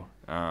shock you.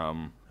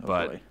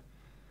 But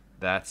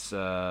that's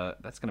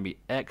gonna be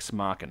Ex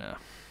Machina.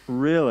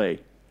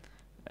 Really?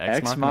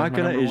 Ex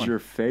Machina is one. your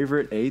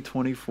favorite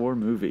A24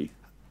 movie?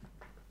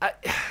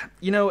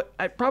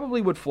 I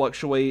probably would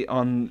fluctuate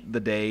on the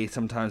day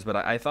sometimes, but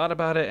I thought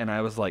about it and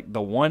I was like,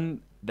 the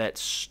one that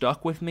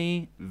stuck with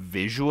me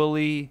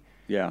visually,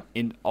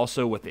 and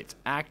also with its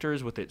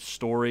actors, with its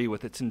story,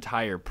 with its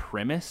entire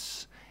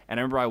premise. And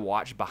I remember I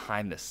watched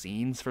behind the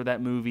scenes for that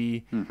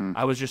movie. Mm-hmm.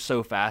 I was just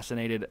so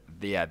fascinated.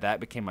 Yeah,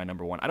 that became my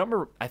number one.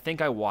 I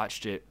think I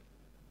watched it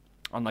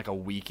on like a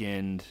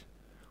weekend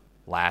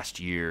last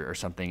year or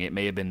something. It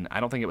may have been, I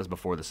don't think it was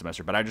before the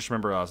semester, but I just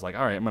remember I was like,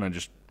 all right, I'm going to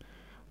just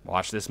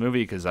watch this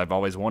movie because I've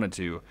always wanted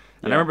to.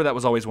 And I remember that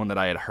was always one that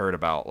I had heard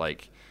about,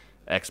 like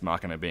Ex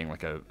Machina being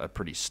like a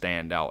pretty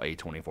standout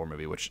A24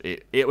 movie, which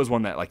it was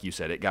one that, like you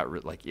said,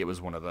 it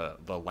was one of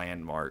the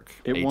landmark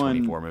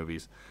A24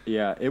 movies.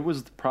 Yeah, it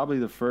was probably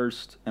the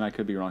first, and I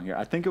could be wrong here,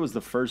 I think it was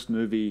the first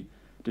movie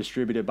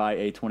distributed by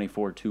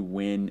A24 to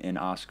win an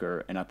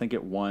Oscar, and I think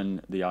it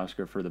won the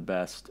Oscar for the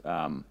best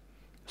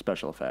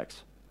special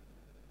effects.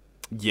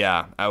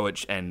 Yeah,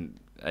 and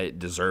it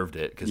deserved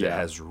it because it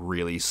has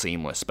really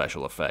seamless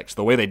special effects.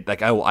 The way they,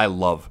 like, I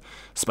love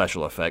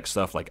special effects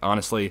stuff. Like,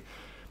 honestly,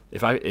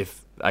 if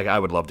I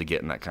would love to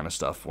get in that kind of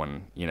stuff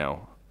when, you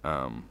know,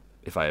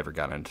 if I ever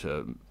got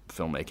into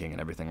filmmaking and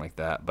everything like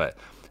that. But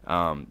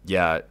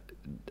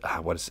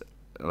what is it?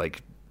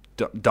 Like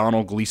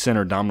Donald Gleason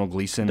or Domhnall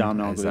Gleeson?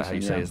 Is that how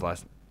you say his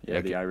last? Yeah,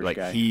 the Irish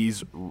guy.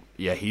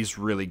 He's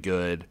really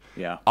good.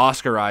 Yeah.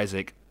 Oscar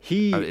Isaac.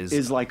 He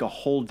is like a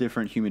whole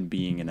different human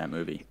being in that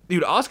movie.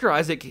 Dude, Oscar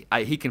Isaac,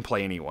 he can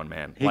play anyone,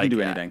 man. He can do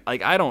anything.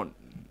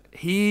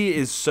 He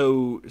is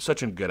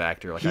such a good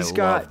actor. Like, He's I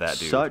got love that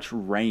dude. Such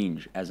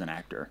range as an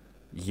actor.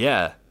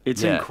 Yeah.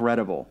 It's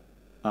incredible.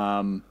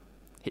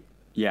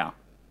 Yeah.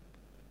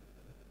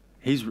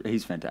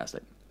 He's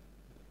fantastic.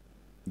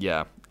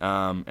 Yeah.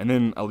 And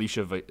then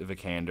Alicia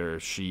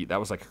Vikander, that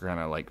was like her kind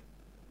of like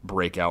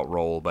breakout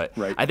role. But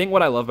I think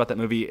what I love about that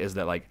movie is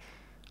that, like,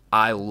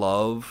 I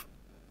love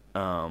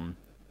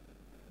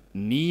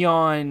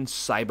neon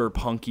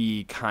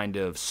cyberpunky kind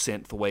of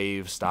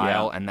synthwave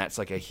style, and that's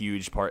like a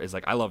huge part. Is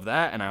like, I love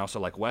that, and I also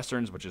like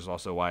westerns, which is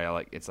also why I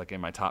like, it's like in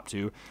my top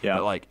 2.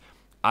 But like,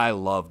 I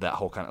love that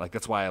whole kind of, like,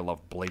 that's why I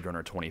love Blade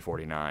Runner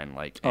 2049,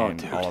 like,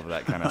 and all of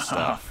that kind of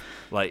stuff.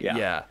 Like,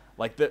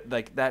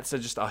 like that's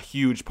just a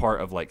huge part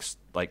of like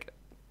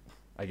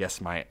I guess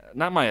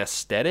not my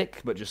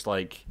aesthetic, but just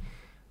like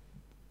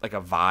a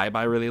vibe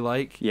I really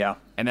like. Yeah.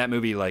 And that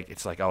movie, like,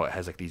 it's like, oh, it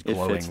has like these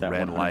glowing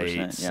red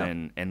lights,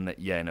 and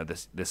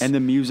this and the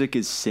music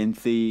is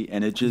synthy,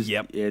 and it just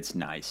it's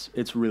nice.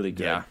 It's really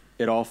good. Yeah.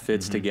 It all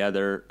fits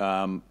together.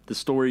 The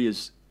story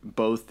is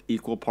both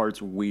equal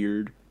parts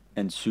weird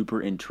and super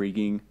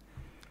intriguing.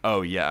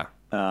 Oh yeah.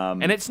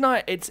 And it's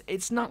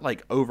not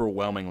like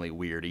overwhelmingly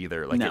weird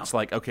either. Like, it's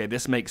like, okay,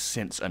 this makes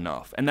sense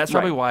enough. And that's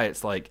probably why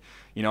it's like,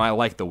 you know, I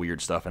like the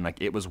weird stuff, and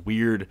like, it was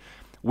weird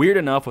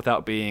enough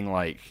without being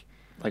like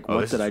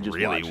what did I just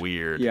really watch?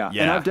 Weird. Yeah.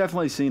 And I've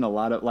definitely seen a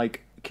lot of,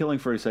 like, Killing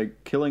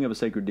of a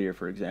Sacred Deer,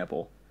 for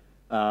example.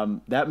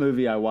 That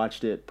movie, I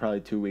watched it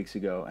probably 2 weeks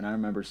ago, and I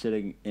remember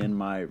sitting in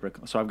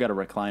so I've got a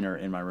recliner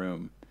in my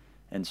room,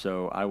 and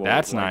so I will.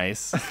 That's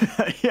nice.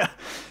 Yeah,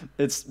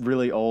 it's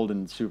really old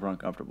and super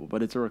uncomfortable,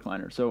 but it's a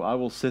recliner. So I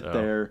will sit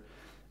there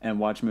and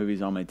watch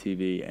movies on my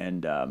TV,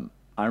 and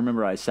I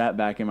remember I sat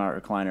back in my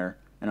recliner,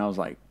 and I was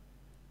like,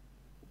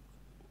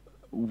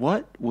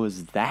 what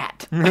was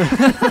that?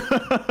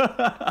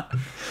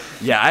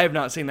 Yeah, I have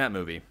not seen that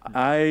movie.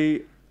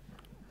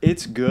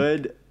 It's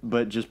good,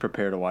 but just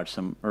prepare to watch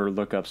some or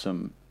look up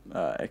some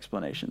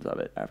explanations of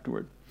it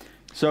afterward.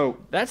 So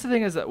that's the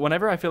thing is that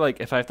whenever I feel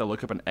like if I have to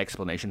look up an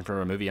explanation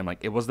for a movie, I'm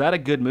like, was that a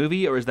good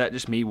movie or is that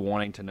just me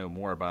wanting to know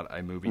more about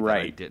a movie that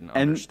I didn't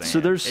understand? And so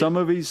there's some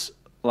movies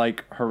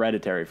like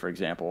Hereditary, for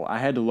example. I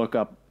had to look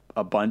up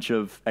a bunch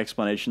of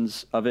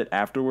explanations of it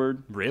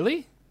afterward.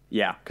 Really?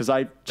 Yeah, because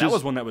that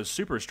was one that was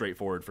super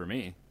straightforward for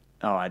me.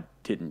 Oh, I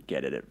didn't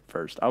get it at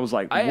first. I was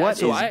like,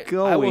 what is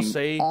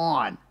going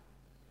on?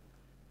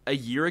 A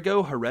year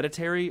ago,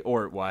 Hereditary,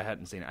 I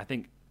hadn't seen it. I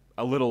think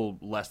a little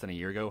less than a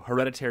year ago,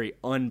 Hereditary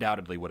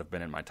undoubtedly would have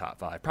been in my top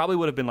 5. Probably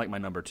would have been like my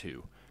number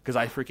 2 because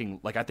I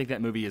think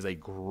that movie is a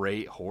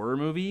great horror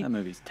movie. That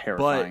movie's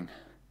terrifying.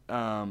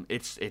 But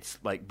it's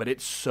like, but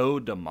it's so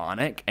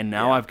demonic, and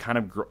now I've kind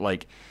of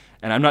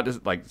and I'm not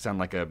just like sound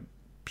like a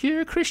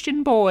pure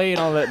Christian boy and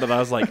all that, but I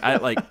was like,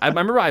 I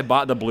remember I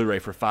bought the Blu-ray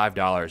for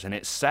 $5 and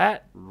it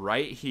sat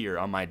right here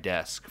on my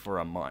desk for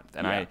a month,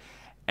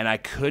 and I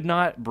could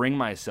not bring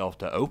myself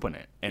to open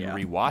it and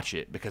rewatch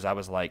it because I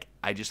was like,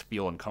 I just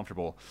feel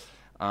uncomfortable.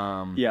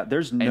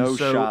 There's no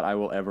shot I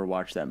will ever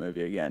watch that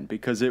movie again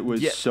because it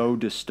was so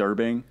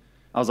disturbing.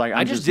 I was like,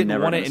 I just didn't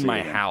never want it in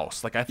my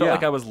house. Like I felt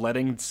like I was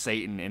letting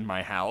Satan in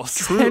my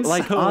house. True.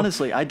 Like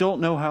honestly, I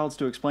don't know how else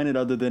to explain it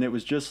other than it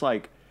was just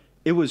like,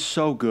 it was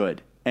so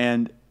good,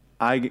 and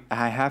I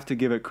have to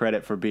give it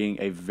credit for being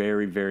a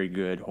very, very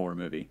good horror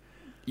movie.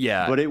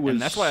 Yeah, but it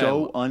was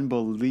so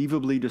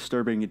unbelievably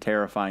disturbing and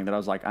terrifying that I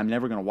was like, I'm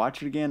never going to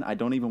watch it again. I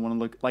don't even want to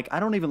look. Like, I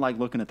don't even like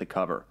looking at the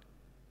cover.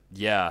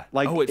 Yeah,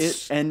 like I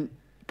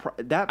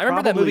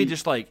remember that movie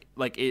just like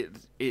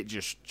it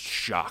just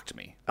shocked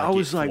me. Like, I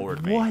was like,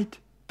 what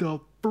the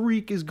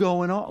freak is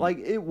going on? Like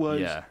it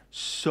was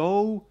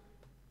so.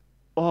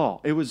 Oh,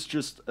 it was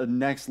just a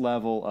next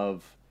level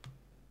of.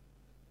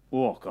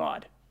 Oh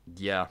God.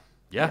 Yeah.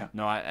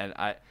 No,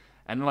 I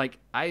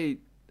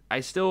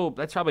still,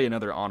 that's probably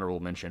another honorable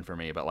mention for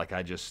me, but like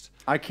I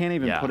can't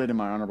even put it in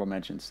my honorable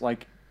mentions.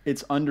 Like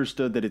it's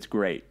understood that it's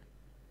great.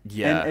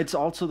 Yeah. And it's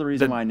also the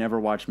reason why I never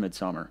watched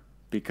Midsommar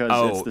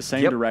because it's the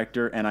same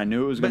director and I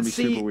knew it was going to be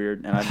super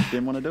weird and I just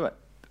didn't want to do it.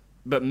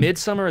 But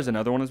Midsommar is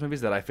another one of those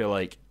movies that I feel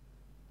like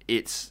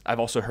I've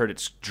also heard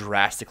it's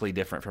drastically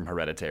different from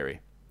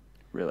Hereditary.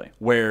 Really?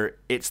 Where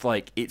it's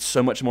like, it's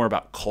so much more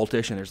about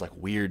cultish and there's like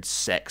weird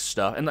sex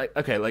stuff. And like,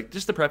 okay, like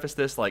just to preface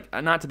this, like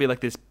not to be like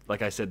this,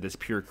 like I said, this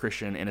pure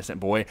Christian innocent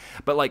boy,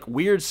 but like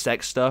weird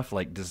sex stuff,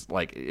 like just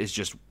like is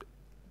just,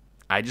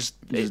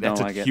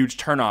 that's a huge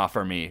turnoff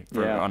for me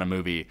on a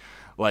movie.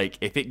 Like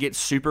if it gets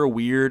super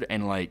weird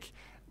and like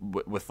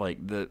with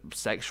like the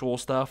sexual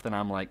stuff, then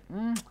I'm like,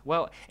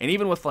 well, and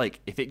even with like,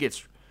 if it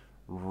gets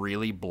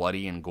really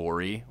bloody and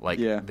gory, like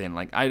then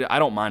like I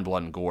don't mind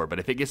blood and gore, but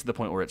if it gets to the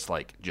point where it's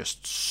like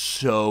just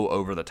so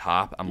over the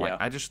top, I'm like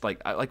I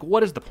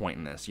what is the point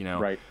in this, you know?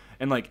 Right.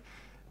 And like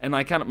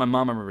kind of my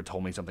mom I remember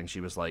told me something.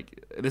 She was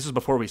like, this is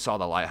before we saw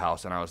The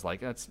Lighthouse, and I was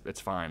like, it's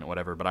fine,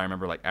 whatever. But I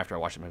remember like after I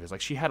watched the movie, it was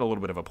like she had a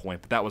little bit of a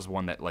point, but that was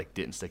one that like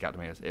didn't stick out to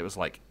me. It was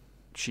like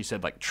she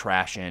said like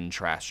trash in,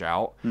 trash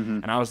out,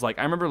 and I was like,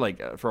 I remember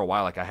like for a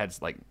while like I had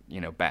like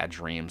bad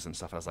dreams and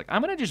stuff. I was like,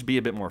 I'm gonna just be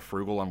a bit more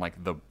frugal on like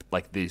the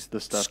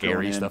stuff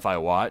scary stuff I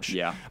watch.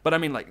 Yeah. But I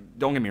mean, like,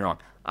 don't get me wrong,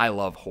 I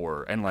love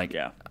horror, and like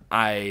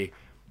I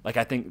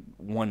think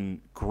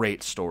one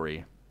great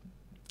story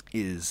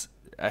is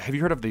have you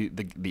heard of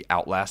the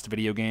Outlast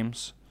video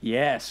games?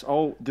 Yes.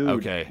 Oh, dude.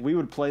 Okay. We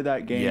would play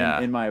that game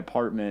in my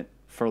apartment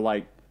for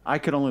like I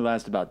could only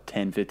last about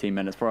 10-15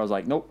 minutes before I was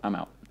like, nope, I'm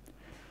out.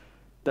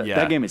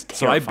 That game is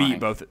terrifying.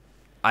 So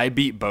I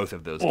beat both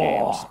of those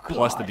games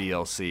plus the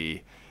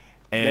DLC.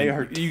 And they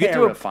are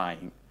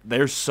terrifying.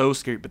 They're so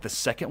scary, but the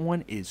second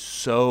one is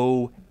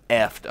so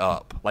effed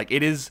up. Like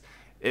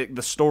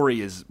the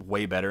story is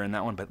way better in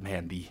that one, but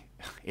man,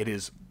 it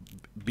is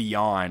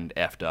beyond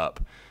effed up.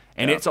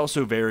 And it's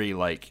also very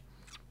like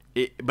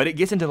but it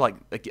gets into like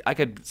I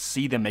could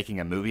see them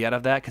making a movie out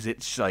of that cuz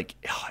it's like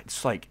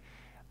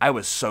I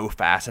was so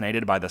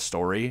fascinated by the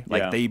story.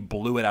 Like they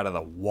blew it out of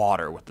the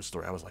water with the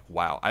story. I was like,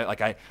 wow.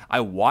 I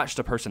watched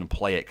a person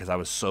play it because I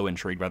was so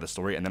intrigued by the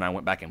story, and then I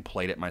went back and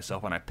played it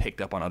myself, and I picked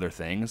up on other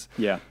things.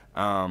 Yeah.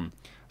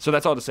 So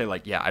that's all to say.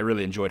 Like, I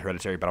really enjoyed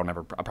Hereditary, but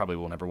I probably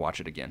will never watch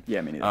it again.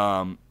 Yeah, me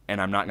neither.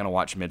 And I'm not gonna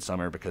watch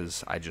Midsommar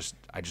because I just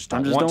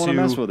don't want to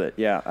mess with it.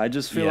 Yeah, I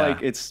just feel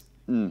like it's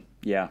I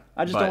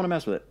just don't want to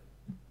mess with it.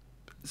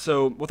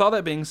 So with all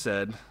that being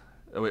said,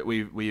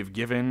 we've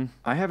given.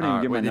 I haven't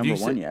even given my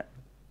number one yet.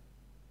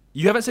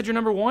 You haven't said your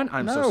number one?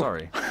 I'm so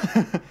sorry.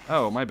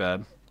 Oh, my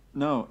bad.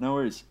 No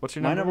worries. What's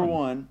your number one? My number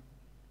one,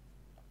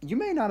 you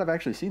may not have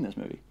actually seen this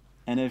movie.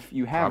 And if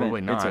you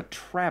haven't, it's a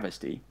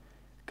travesty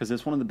because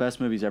it's one of the best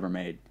movies ever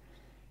made.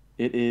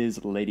 It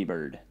is Lady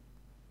Bird.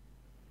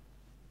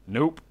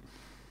 Nope.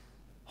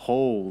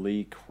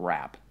 Holy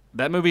crap.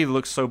 That movie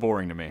looks so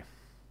boring to me.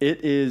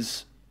 It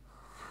is...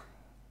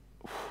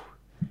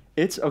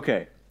 It's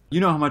okay. You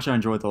know how much I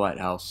enjoyed The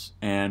Lighthouse,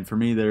 and for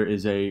me, there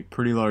is a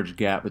pretty large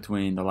gap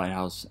between The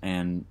Lighthouse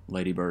and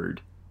Lady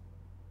Bird.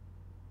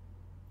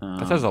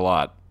 That says a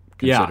lot,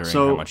 considering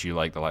how much you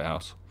like The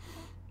Lighthouse.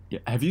 Yeah,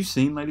 have you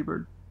seen Lady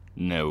Bird?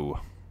 No.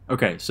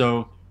 Okay,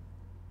 so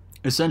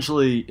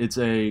essentially, it's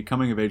a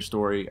coming-of-age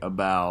story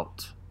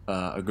about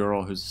a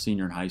girl who's a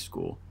senior in high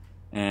school,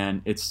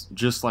 and it's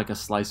just like a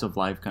slice of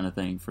life kind of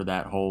thing for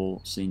that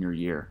whole senior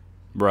year.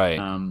 Right.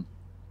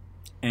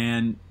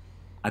 And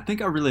I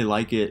think I really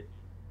like it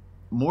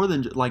more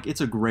than like it's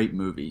a great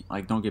movie.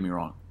 Like, don't get me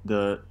wrong,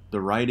 the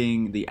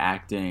writing, the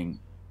acting,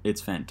 it's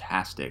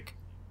fantastic.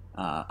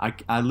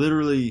 I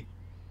literally.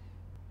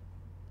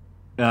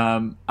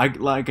 I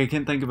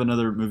can't think of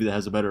another movie that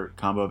has a better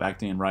combo of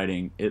acting and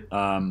writing.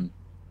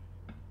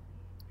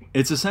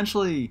 It's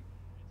essentially,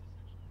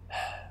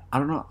 I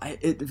don't know.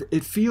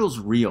 It feels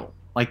real.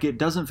 Like, it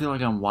doesn't feel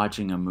like I'm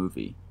watching a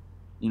movie.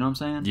 You know what I'm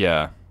saying?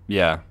 Yeah.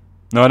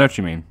 No, I know what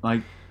you mean.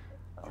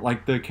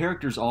 Like the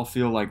characters all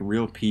feel like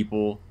real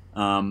people.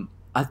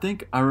 I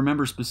think I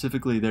remember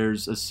specifically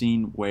there's a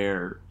scene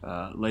where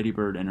Lady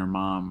Bird and her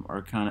mom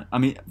are kind of... I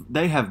mean,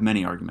 they have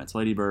many arguments.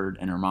 Lady Bird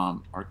and her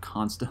mom are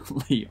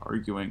constantly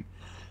arguing.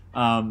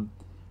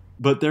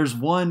 But there's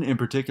one in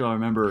particular I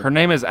remember... Her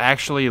name is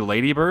actually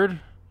Lady Bird?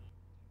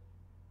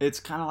 It's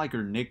kind of like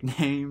her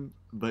nickname,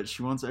 but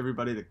she wants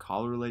everybody to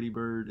call her Lady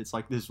Bird. It's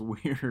like this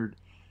weird,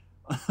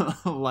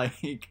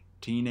 like,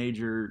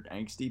 teenager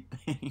angsty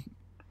thing.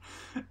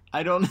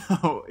 I don't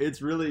know.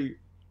 It's really...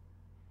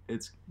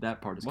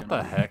 that part is what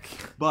the heck.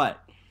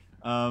 But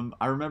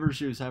I remember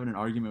she was having an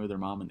argument with her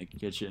mom in the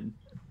kitchen,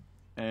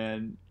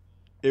 and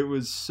it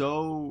was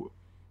so,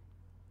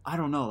 I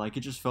don't know, like,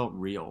 it just felt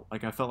real.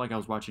 Like, I felt like I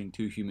was watching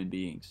two human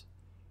beings,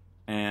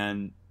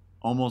 and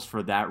almost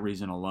for that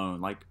reason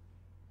alone, like,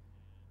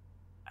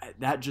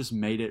 that just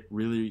made it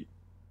really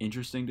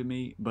interesting to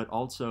me. But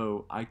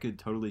also I could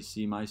totally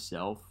see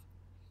myself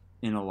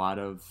in a lot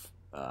of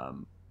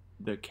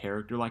the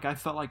character. Like, I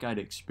felt like I'd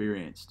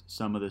experienced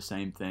some of the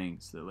same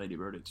things that Lady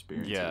Bird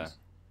experiences.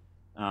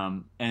 Yeah.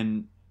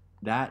 And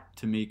that,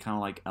 to me, kind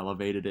of, like,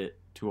 elevated it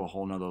to a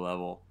whole nother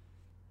level.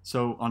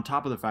 So, on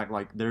top of the fact,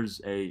 like,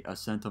 there's a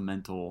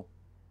sentimental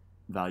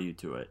value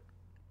to it.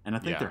 And I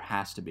think there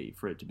has to be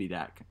for it to be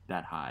that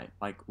high.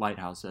 Like,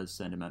 Lighthouse has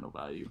sentimental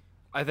value.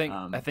 I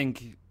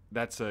think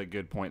that's a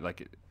good point.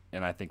 Like,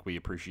 and I think we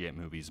appreciate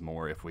movies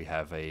more if we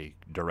have a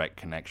direct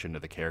connection to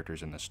the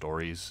characters and the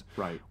stories.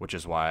 Right. Which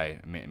is why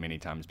many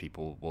times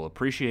people will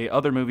appreciate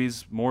other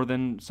movies more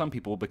than some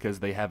people because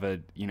they have a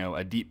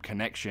deep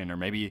connection, or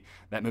maybe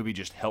that movie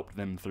just helped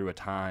them through a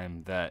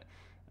time that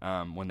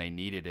when they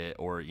needed it,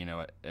 or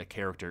a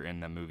character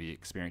in the movie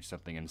experienced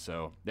something, and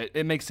so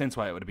it makes sense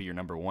why it would be your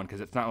number one,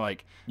 because it's not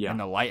like in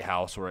The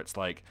Lighthouse where it's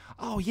like,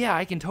 oh yeah,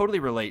 I can totally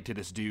relate to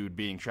this dude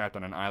being trapped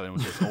on an island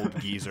with this old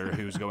geezer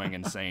who's going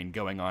insane,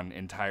 going on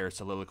entire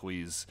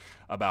soliloquies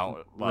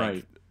about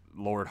like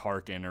Lord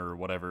Harkin or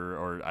whatever,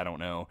 or I don't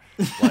know,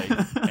 like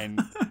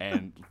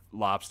and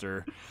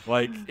lobster,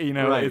 like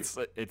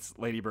it's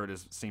Lady Bird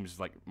seems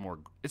like more.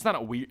 It's not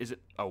a weird. Is it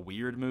a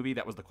weird movie?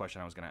 That was the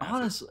question I was going to ask.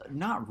 Honestly,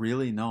 not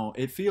really. No,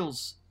 it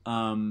feels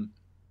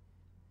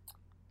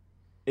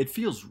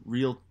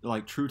real,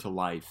 like true to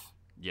life.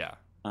 Yeah.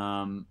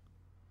 And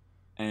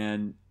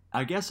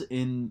I guess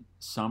in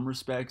some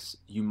respects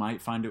you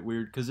might find it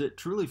weird because it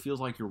truly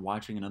feels like you're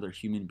watching another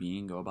human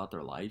being go about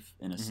their life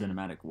in a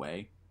cinematic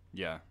way.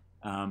 Yeah.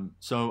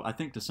 So I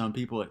think to some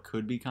people it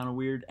could be kind of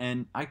weird,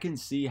 and I can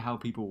see how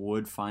people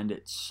would find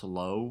it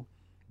slow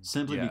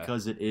simply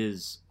because it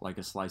is like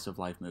a slice of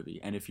life movie.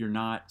 And if you're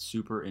not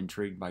super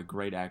intrigued by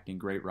great acting,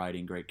 great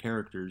writing, great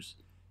characters,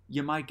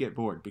 you might get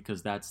bored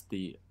because that's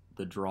the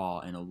draw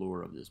and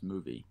allure of this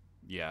movie.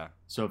 Yeah.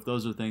 So if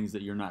those are things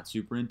that you're not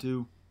super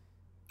into,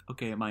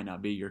 okay, it might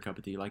not be your cup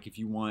of tea. Like if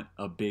you want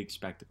a big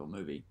spectacle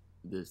movie,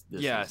 this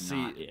is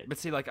not it. But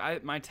see, like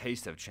my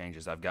tastes have changed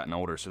as I've gotten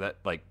older, so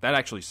that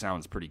actually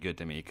sounds pretty good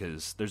to me,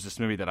 because there's this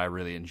movie that I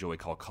really enjoy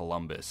called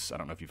Columbus. I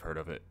don't know if you've heard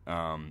of it.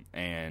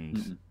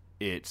 And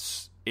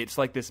it's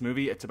like this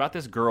movie. It's about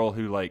this girl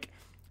who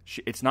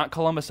it's not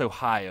Columbus,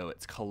 Ohio.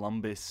 It's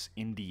Columbus,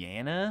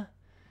 Indiana.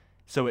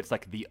 So it's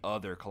like the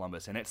other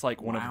Columbus, and it's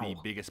like one of the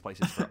biggest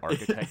places for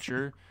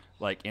architecture,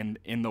 like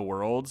in the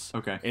worlds.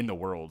 Okay. In the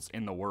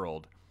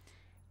world.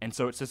 And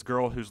so it's this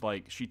girl who's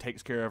like, she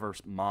takes care of her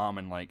mom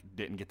and like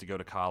didn't get to go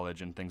to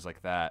college and things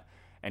like that.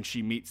 And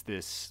she meets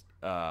this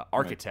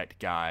architect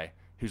guy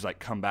who's like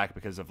come back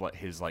because of like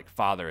his like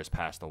father has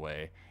passed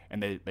away.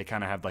 And they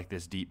kind of have like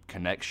this deep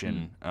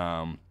connection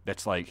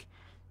that's like,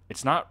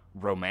 it's not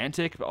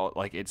romantic, but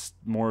like it's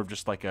more of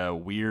just like a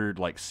weird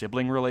like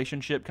sibling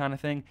relationship kind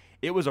of thing.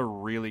 It was a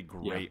really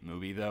great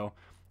movie though.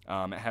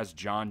 It has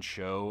John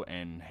Cho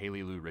and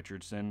Haley Lou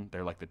Richardson.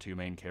 They're like the two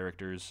main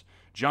characters.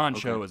 John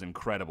Cho is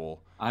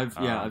incredible.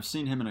 I've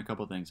seen him in a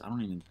couple things. I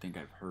don't even think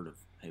I've heard of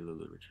Haley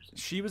Lou Richardson.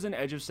 She was in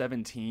Edge of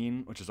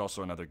 17, which is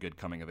also another good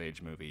coming of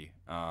age movie.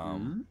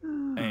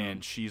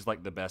 And she's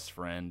like the best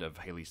friend of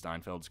Haley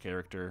Steinfeld's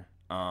character.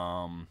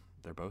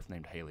 They're both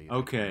named Haley.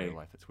 Okay. In real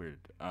life, it's weird.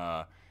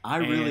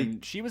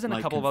 She was in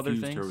a couple of other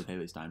things. Her with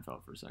Haley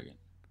Steinfeld for a second.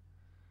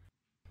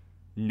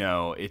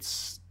 No,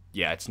 it's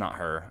not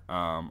her.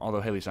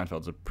 Although Haley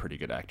Steinfeld's a pretty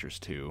good actress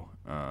too.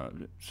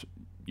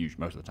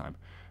 Most of the time.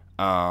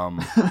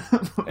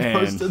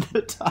 Most of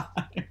the time.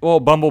 Well,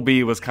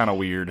 Bumblebee was kind of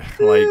weird.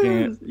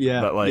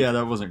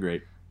 That wasn't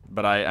great.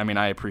 But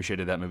I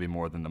appreciated that movie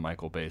more than the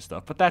Michael Bay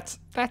stuff. But that's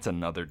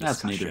another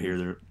discussion. That's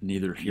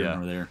neither here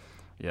nor there.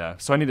 Yeah.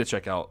 So I need to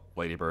check out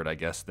Lady Bird, I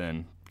guess,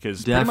 then,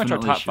 because pretty much our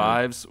top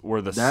fives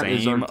were the same.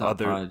 Is our top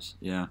fives.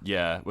 Yeah.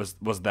 Yeah. Was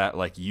that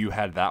like you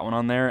had that one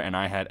on there and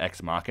I had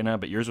Ex Machina,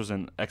 but yours was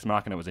in Ex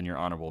Machina was in your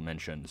honorable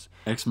mentions.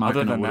 Ex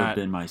Machina would have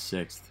been my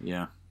sixth.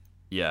 Yeah.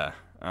 Yeah.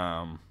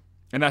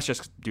 And that's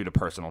just due to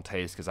personal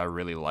taste because I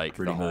really like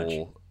the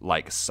whole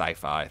like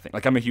sci-fi thing.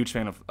 Like I'm a huge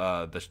fan of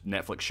the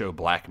Netflix show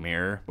Black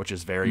Mirror, which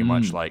is very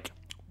much like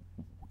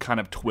kind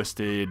of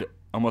twisted,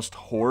 almost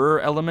horror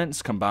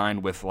elements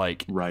combined with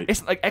like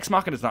It's like Ex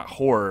Machina is not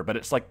horror, but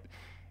it's like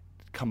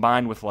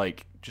combined with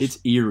like it's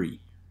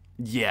eerie.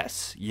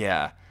 Yes,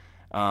 yeah.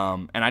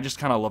 And I just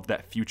kind of love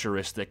that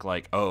futuristic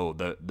like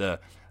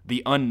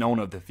the unknown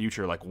of the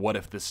future, like what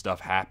if this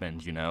stuff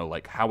happened,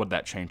 like how would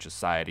that change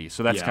society?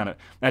 So that's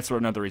that's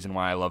another reason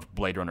why I love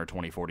Blade Runner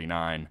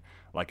 2049,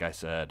 like I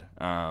said.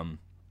 And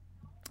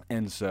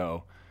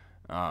so,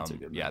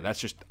 that's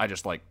just, I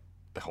just like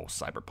the whole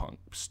cyberpunk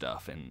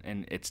stuff,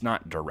 and it's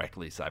not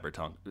directly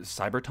cyberpunk,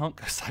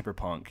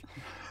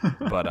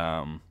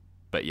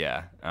 but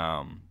yeah.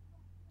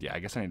 I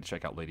guess I need to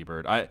check out Lady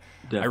Bird. I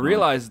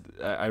realized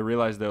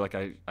though, like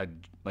I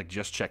like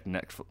just checked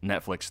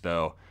Netflix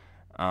though.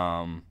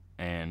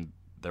 And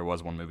there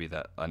was one movie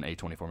an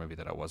A24 movie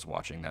that I was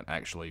watching that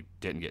actually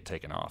didn't get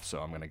taken off, so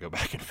I'm going to go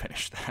back and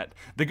finish that.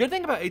 The good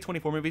thing about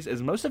A24 movies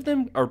is most of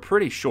them are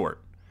pretty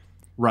short.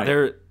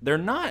 Right.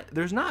 There's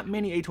not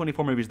many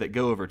A24 movies that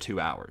go over 2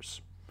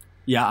 hours.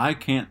 Yeah, I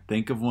can't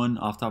think of one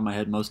off the top of my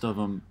head. Most of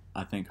them,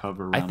 I think,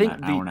 hover around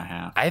that hour and a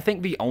half. I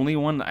think the only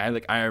one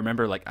I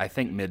remember, like I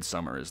think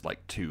Midsummer is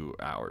like 2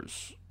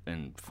 hours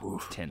and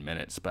 10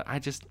 minutes, but I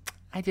just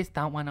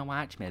don't want to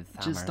watch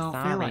Midsummer. Just don't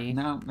feel like.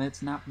 No,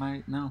 it's not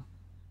my no.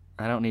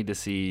 I don't need to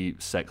see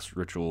sex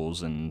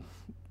rituals and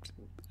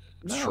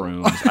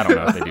shrooms. I don't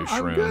know if they do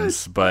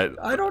shrooms,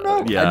 but I don't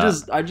know. Yeah.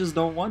 I just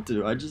don't want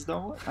to. I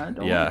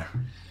don't. Yeah.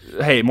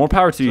 Hey, more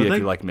power to you if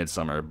you like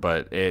Midsummer,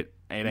 but it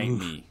ain't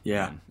me.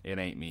 Yeah. Man. It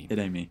ain't me. It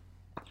ain't me.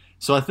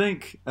 So I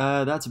think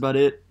that's about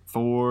it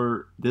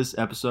for this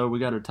episode. We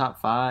got our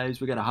top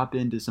fives. We got to hop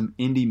into some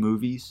indie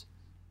movies.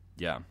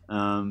 Yeah.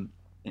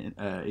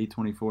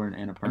 A24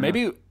 and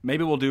Annapurna.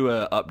 Maybe we'll do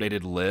a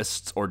updated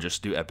list or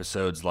just do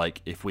episodes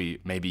like if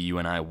maybe you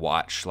and I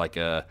watch like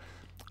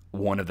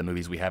one of the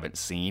movies we haven't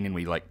seen and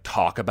we like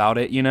talk about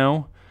it,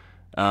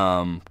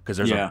 because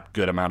there's a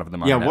good amount of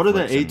them on Netflix. What are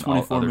the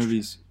A24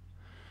 movies?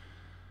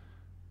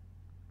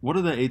 What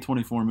are the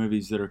A24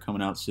 movies that are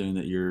coming out soon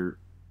that you're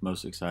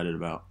most excited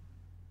about?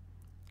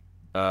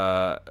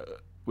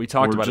 We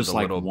talked about it a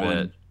little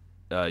bit.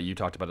 You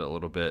talked about it a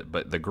little bit,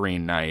 but The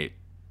Green Knight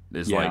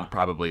is like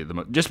probably the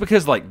most, just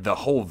because like the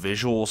whole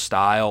visual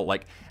style,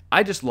 like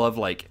I just love,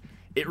 like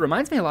it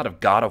reminds me a lot of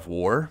God of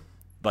War,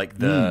 like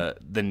the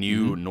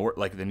new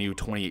like the new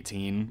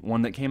 2018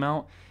 one that came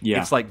out.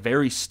 Yeah, it's like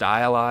very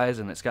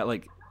stylized and it's got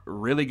like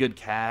really good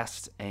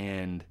cast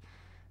and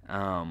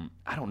I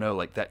don't know,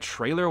 like that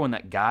trailer when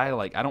that guy,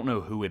 like I don't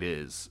know who it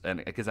is,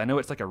 and because I know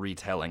it's like a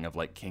retelling of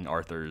like King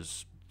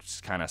Arthur's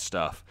kind of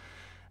stuff.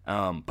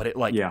 But it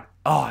like,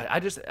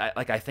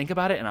 I think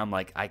about it and I'm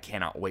like, I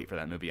cannot wait for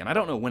that movie. And I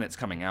don't know when it's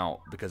coming out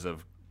because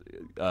of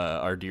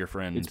our dear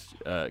friend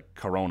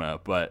Corona,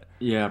 but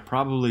yeah,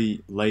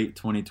 probably late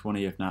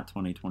 2020, if not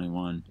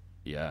 2021.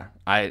 Yeah,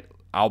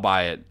 I'll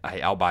buy it.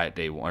 I'll buy it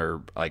day one,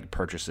 or like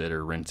purchase it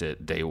or rent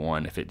it day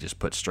one if it just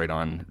puts straight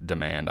on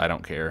demand. I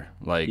don't care.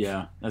 Like,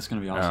 yeah, that's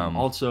gonna be awesome.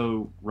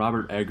 Also,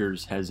 Robert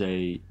Eggers has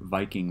a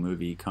Viking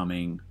movie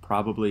coming,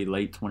 probably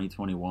late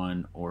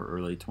 2021 or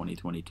early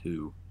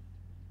 2022.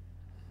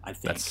 I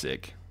think that's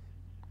sick.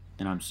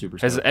 And I'm super.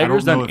 Has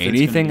Eggers done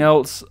anything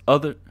else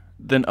other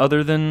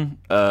than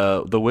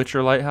The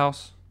Witcher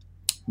Lighthouse?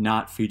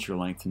 Not feature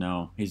length.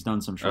 No, he's done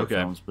some short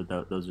films, but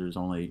those are his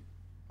only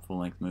full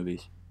length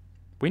movies.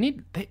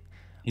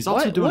 He's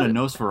also doing a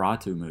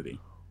Nosferatu movie.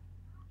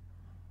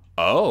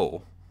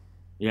 Oh,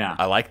 yeah,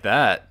 I like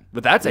that.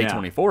 But that's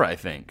A24, I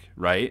think,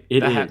 right?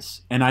 It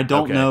is, and I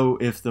don't know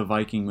if the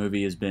Viking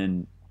movie is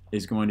going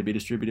to be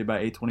distributed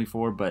by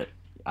A24, but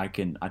I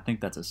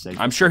think that's a safe.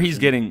 I'm sure he's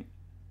getting.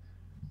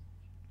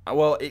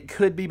 Well, it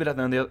could be, but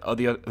on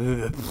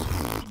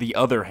the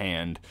other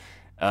hand,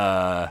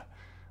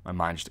 my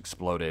mind just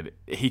exploded.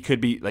 He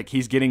could be like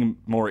he's getting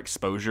more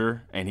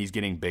exposure and he's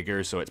getting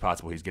bigger, so it's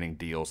possible he's getting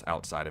deals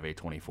outside of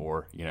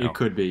A24. It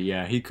could be.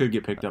 Yeah, he could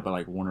get picked up by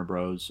like Warner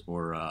Bros.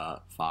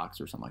 Or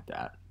Fox or something like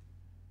that.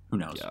 Who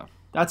knows? Yeah.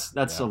 That's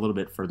a little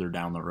bit further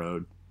down the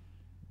road.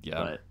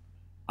 Yeah, but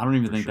I don't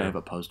even think they have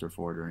a poster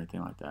for it or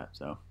anything like that.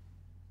 So.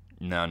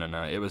 No.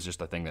 It was just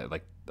a thing that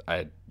like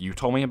you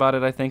told me about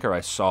it, I think, or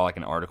I saw like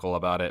an article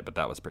about it, but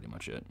that was pretty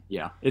much it.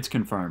 Yeah, it's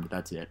confirmed.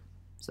 That's it.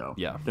 So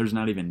yeah, there's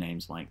not even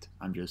names linked.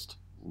 I'm just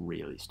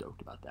really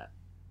stoked about that.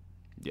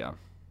 Yeah,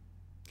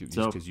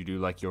 because you do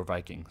like your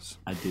Vikings.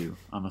 I do.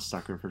 I'm a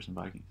sucker for some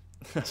Vikings.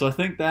 So I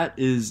think that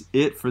is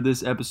it for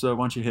this episode.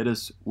 Why don't you hit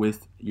us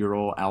with your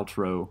old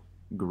outro,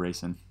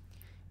 Grayson?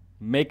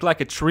 Make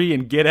like a tree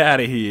and get out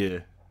of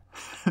here.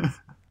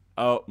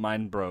 Oh,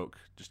 mine broke.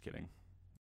 Just kidding.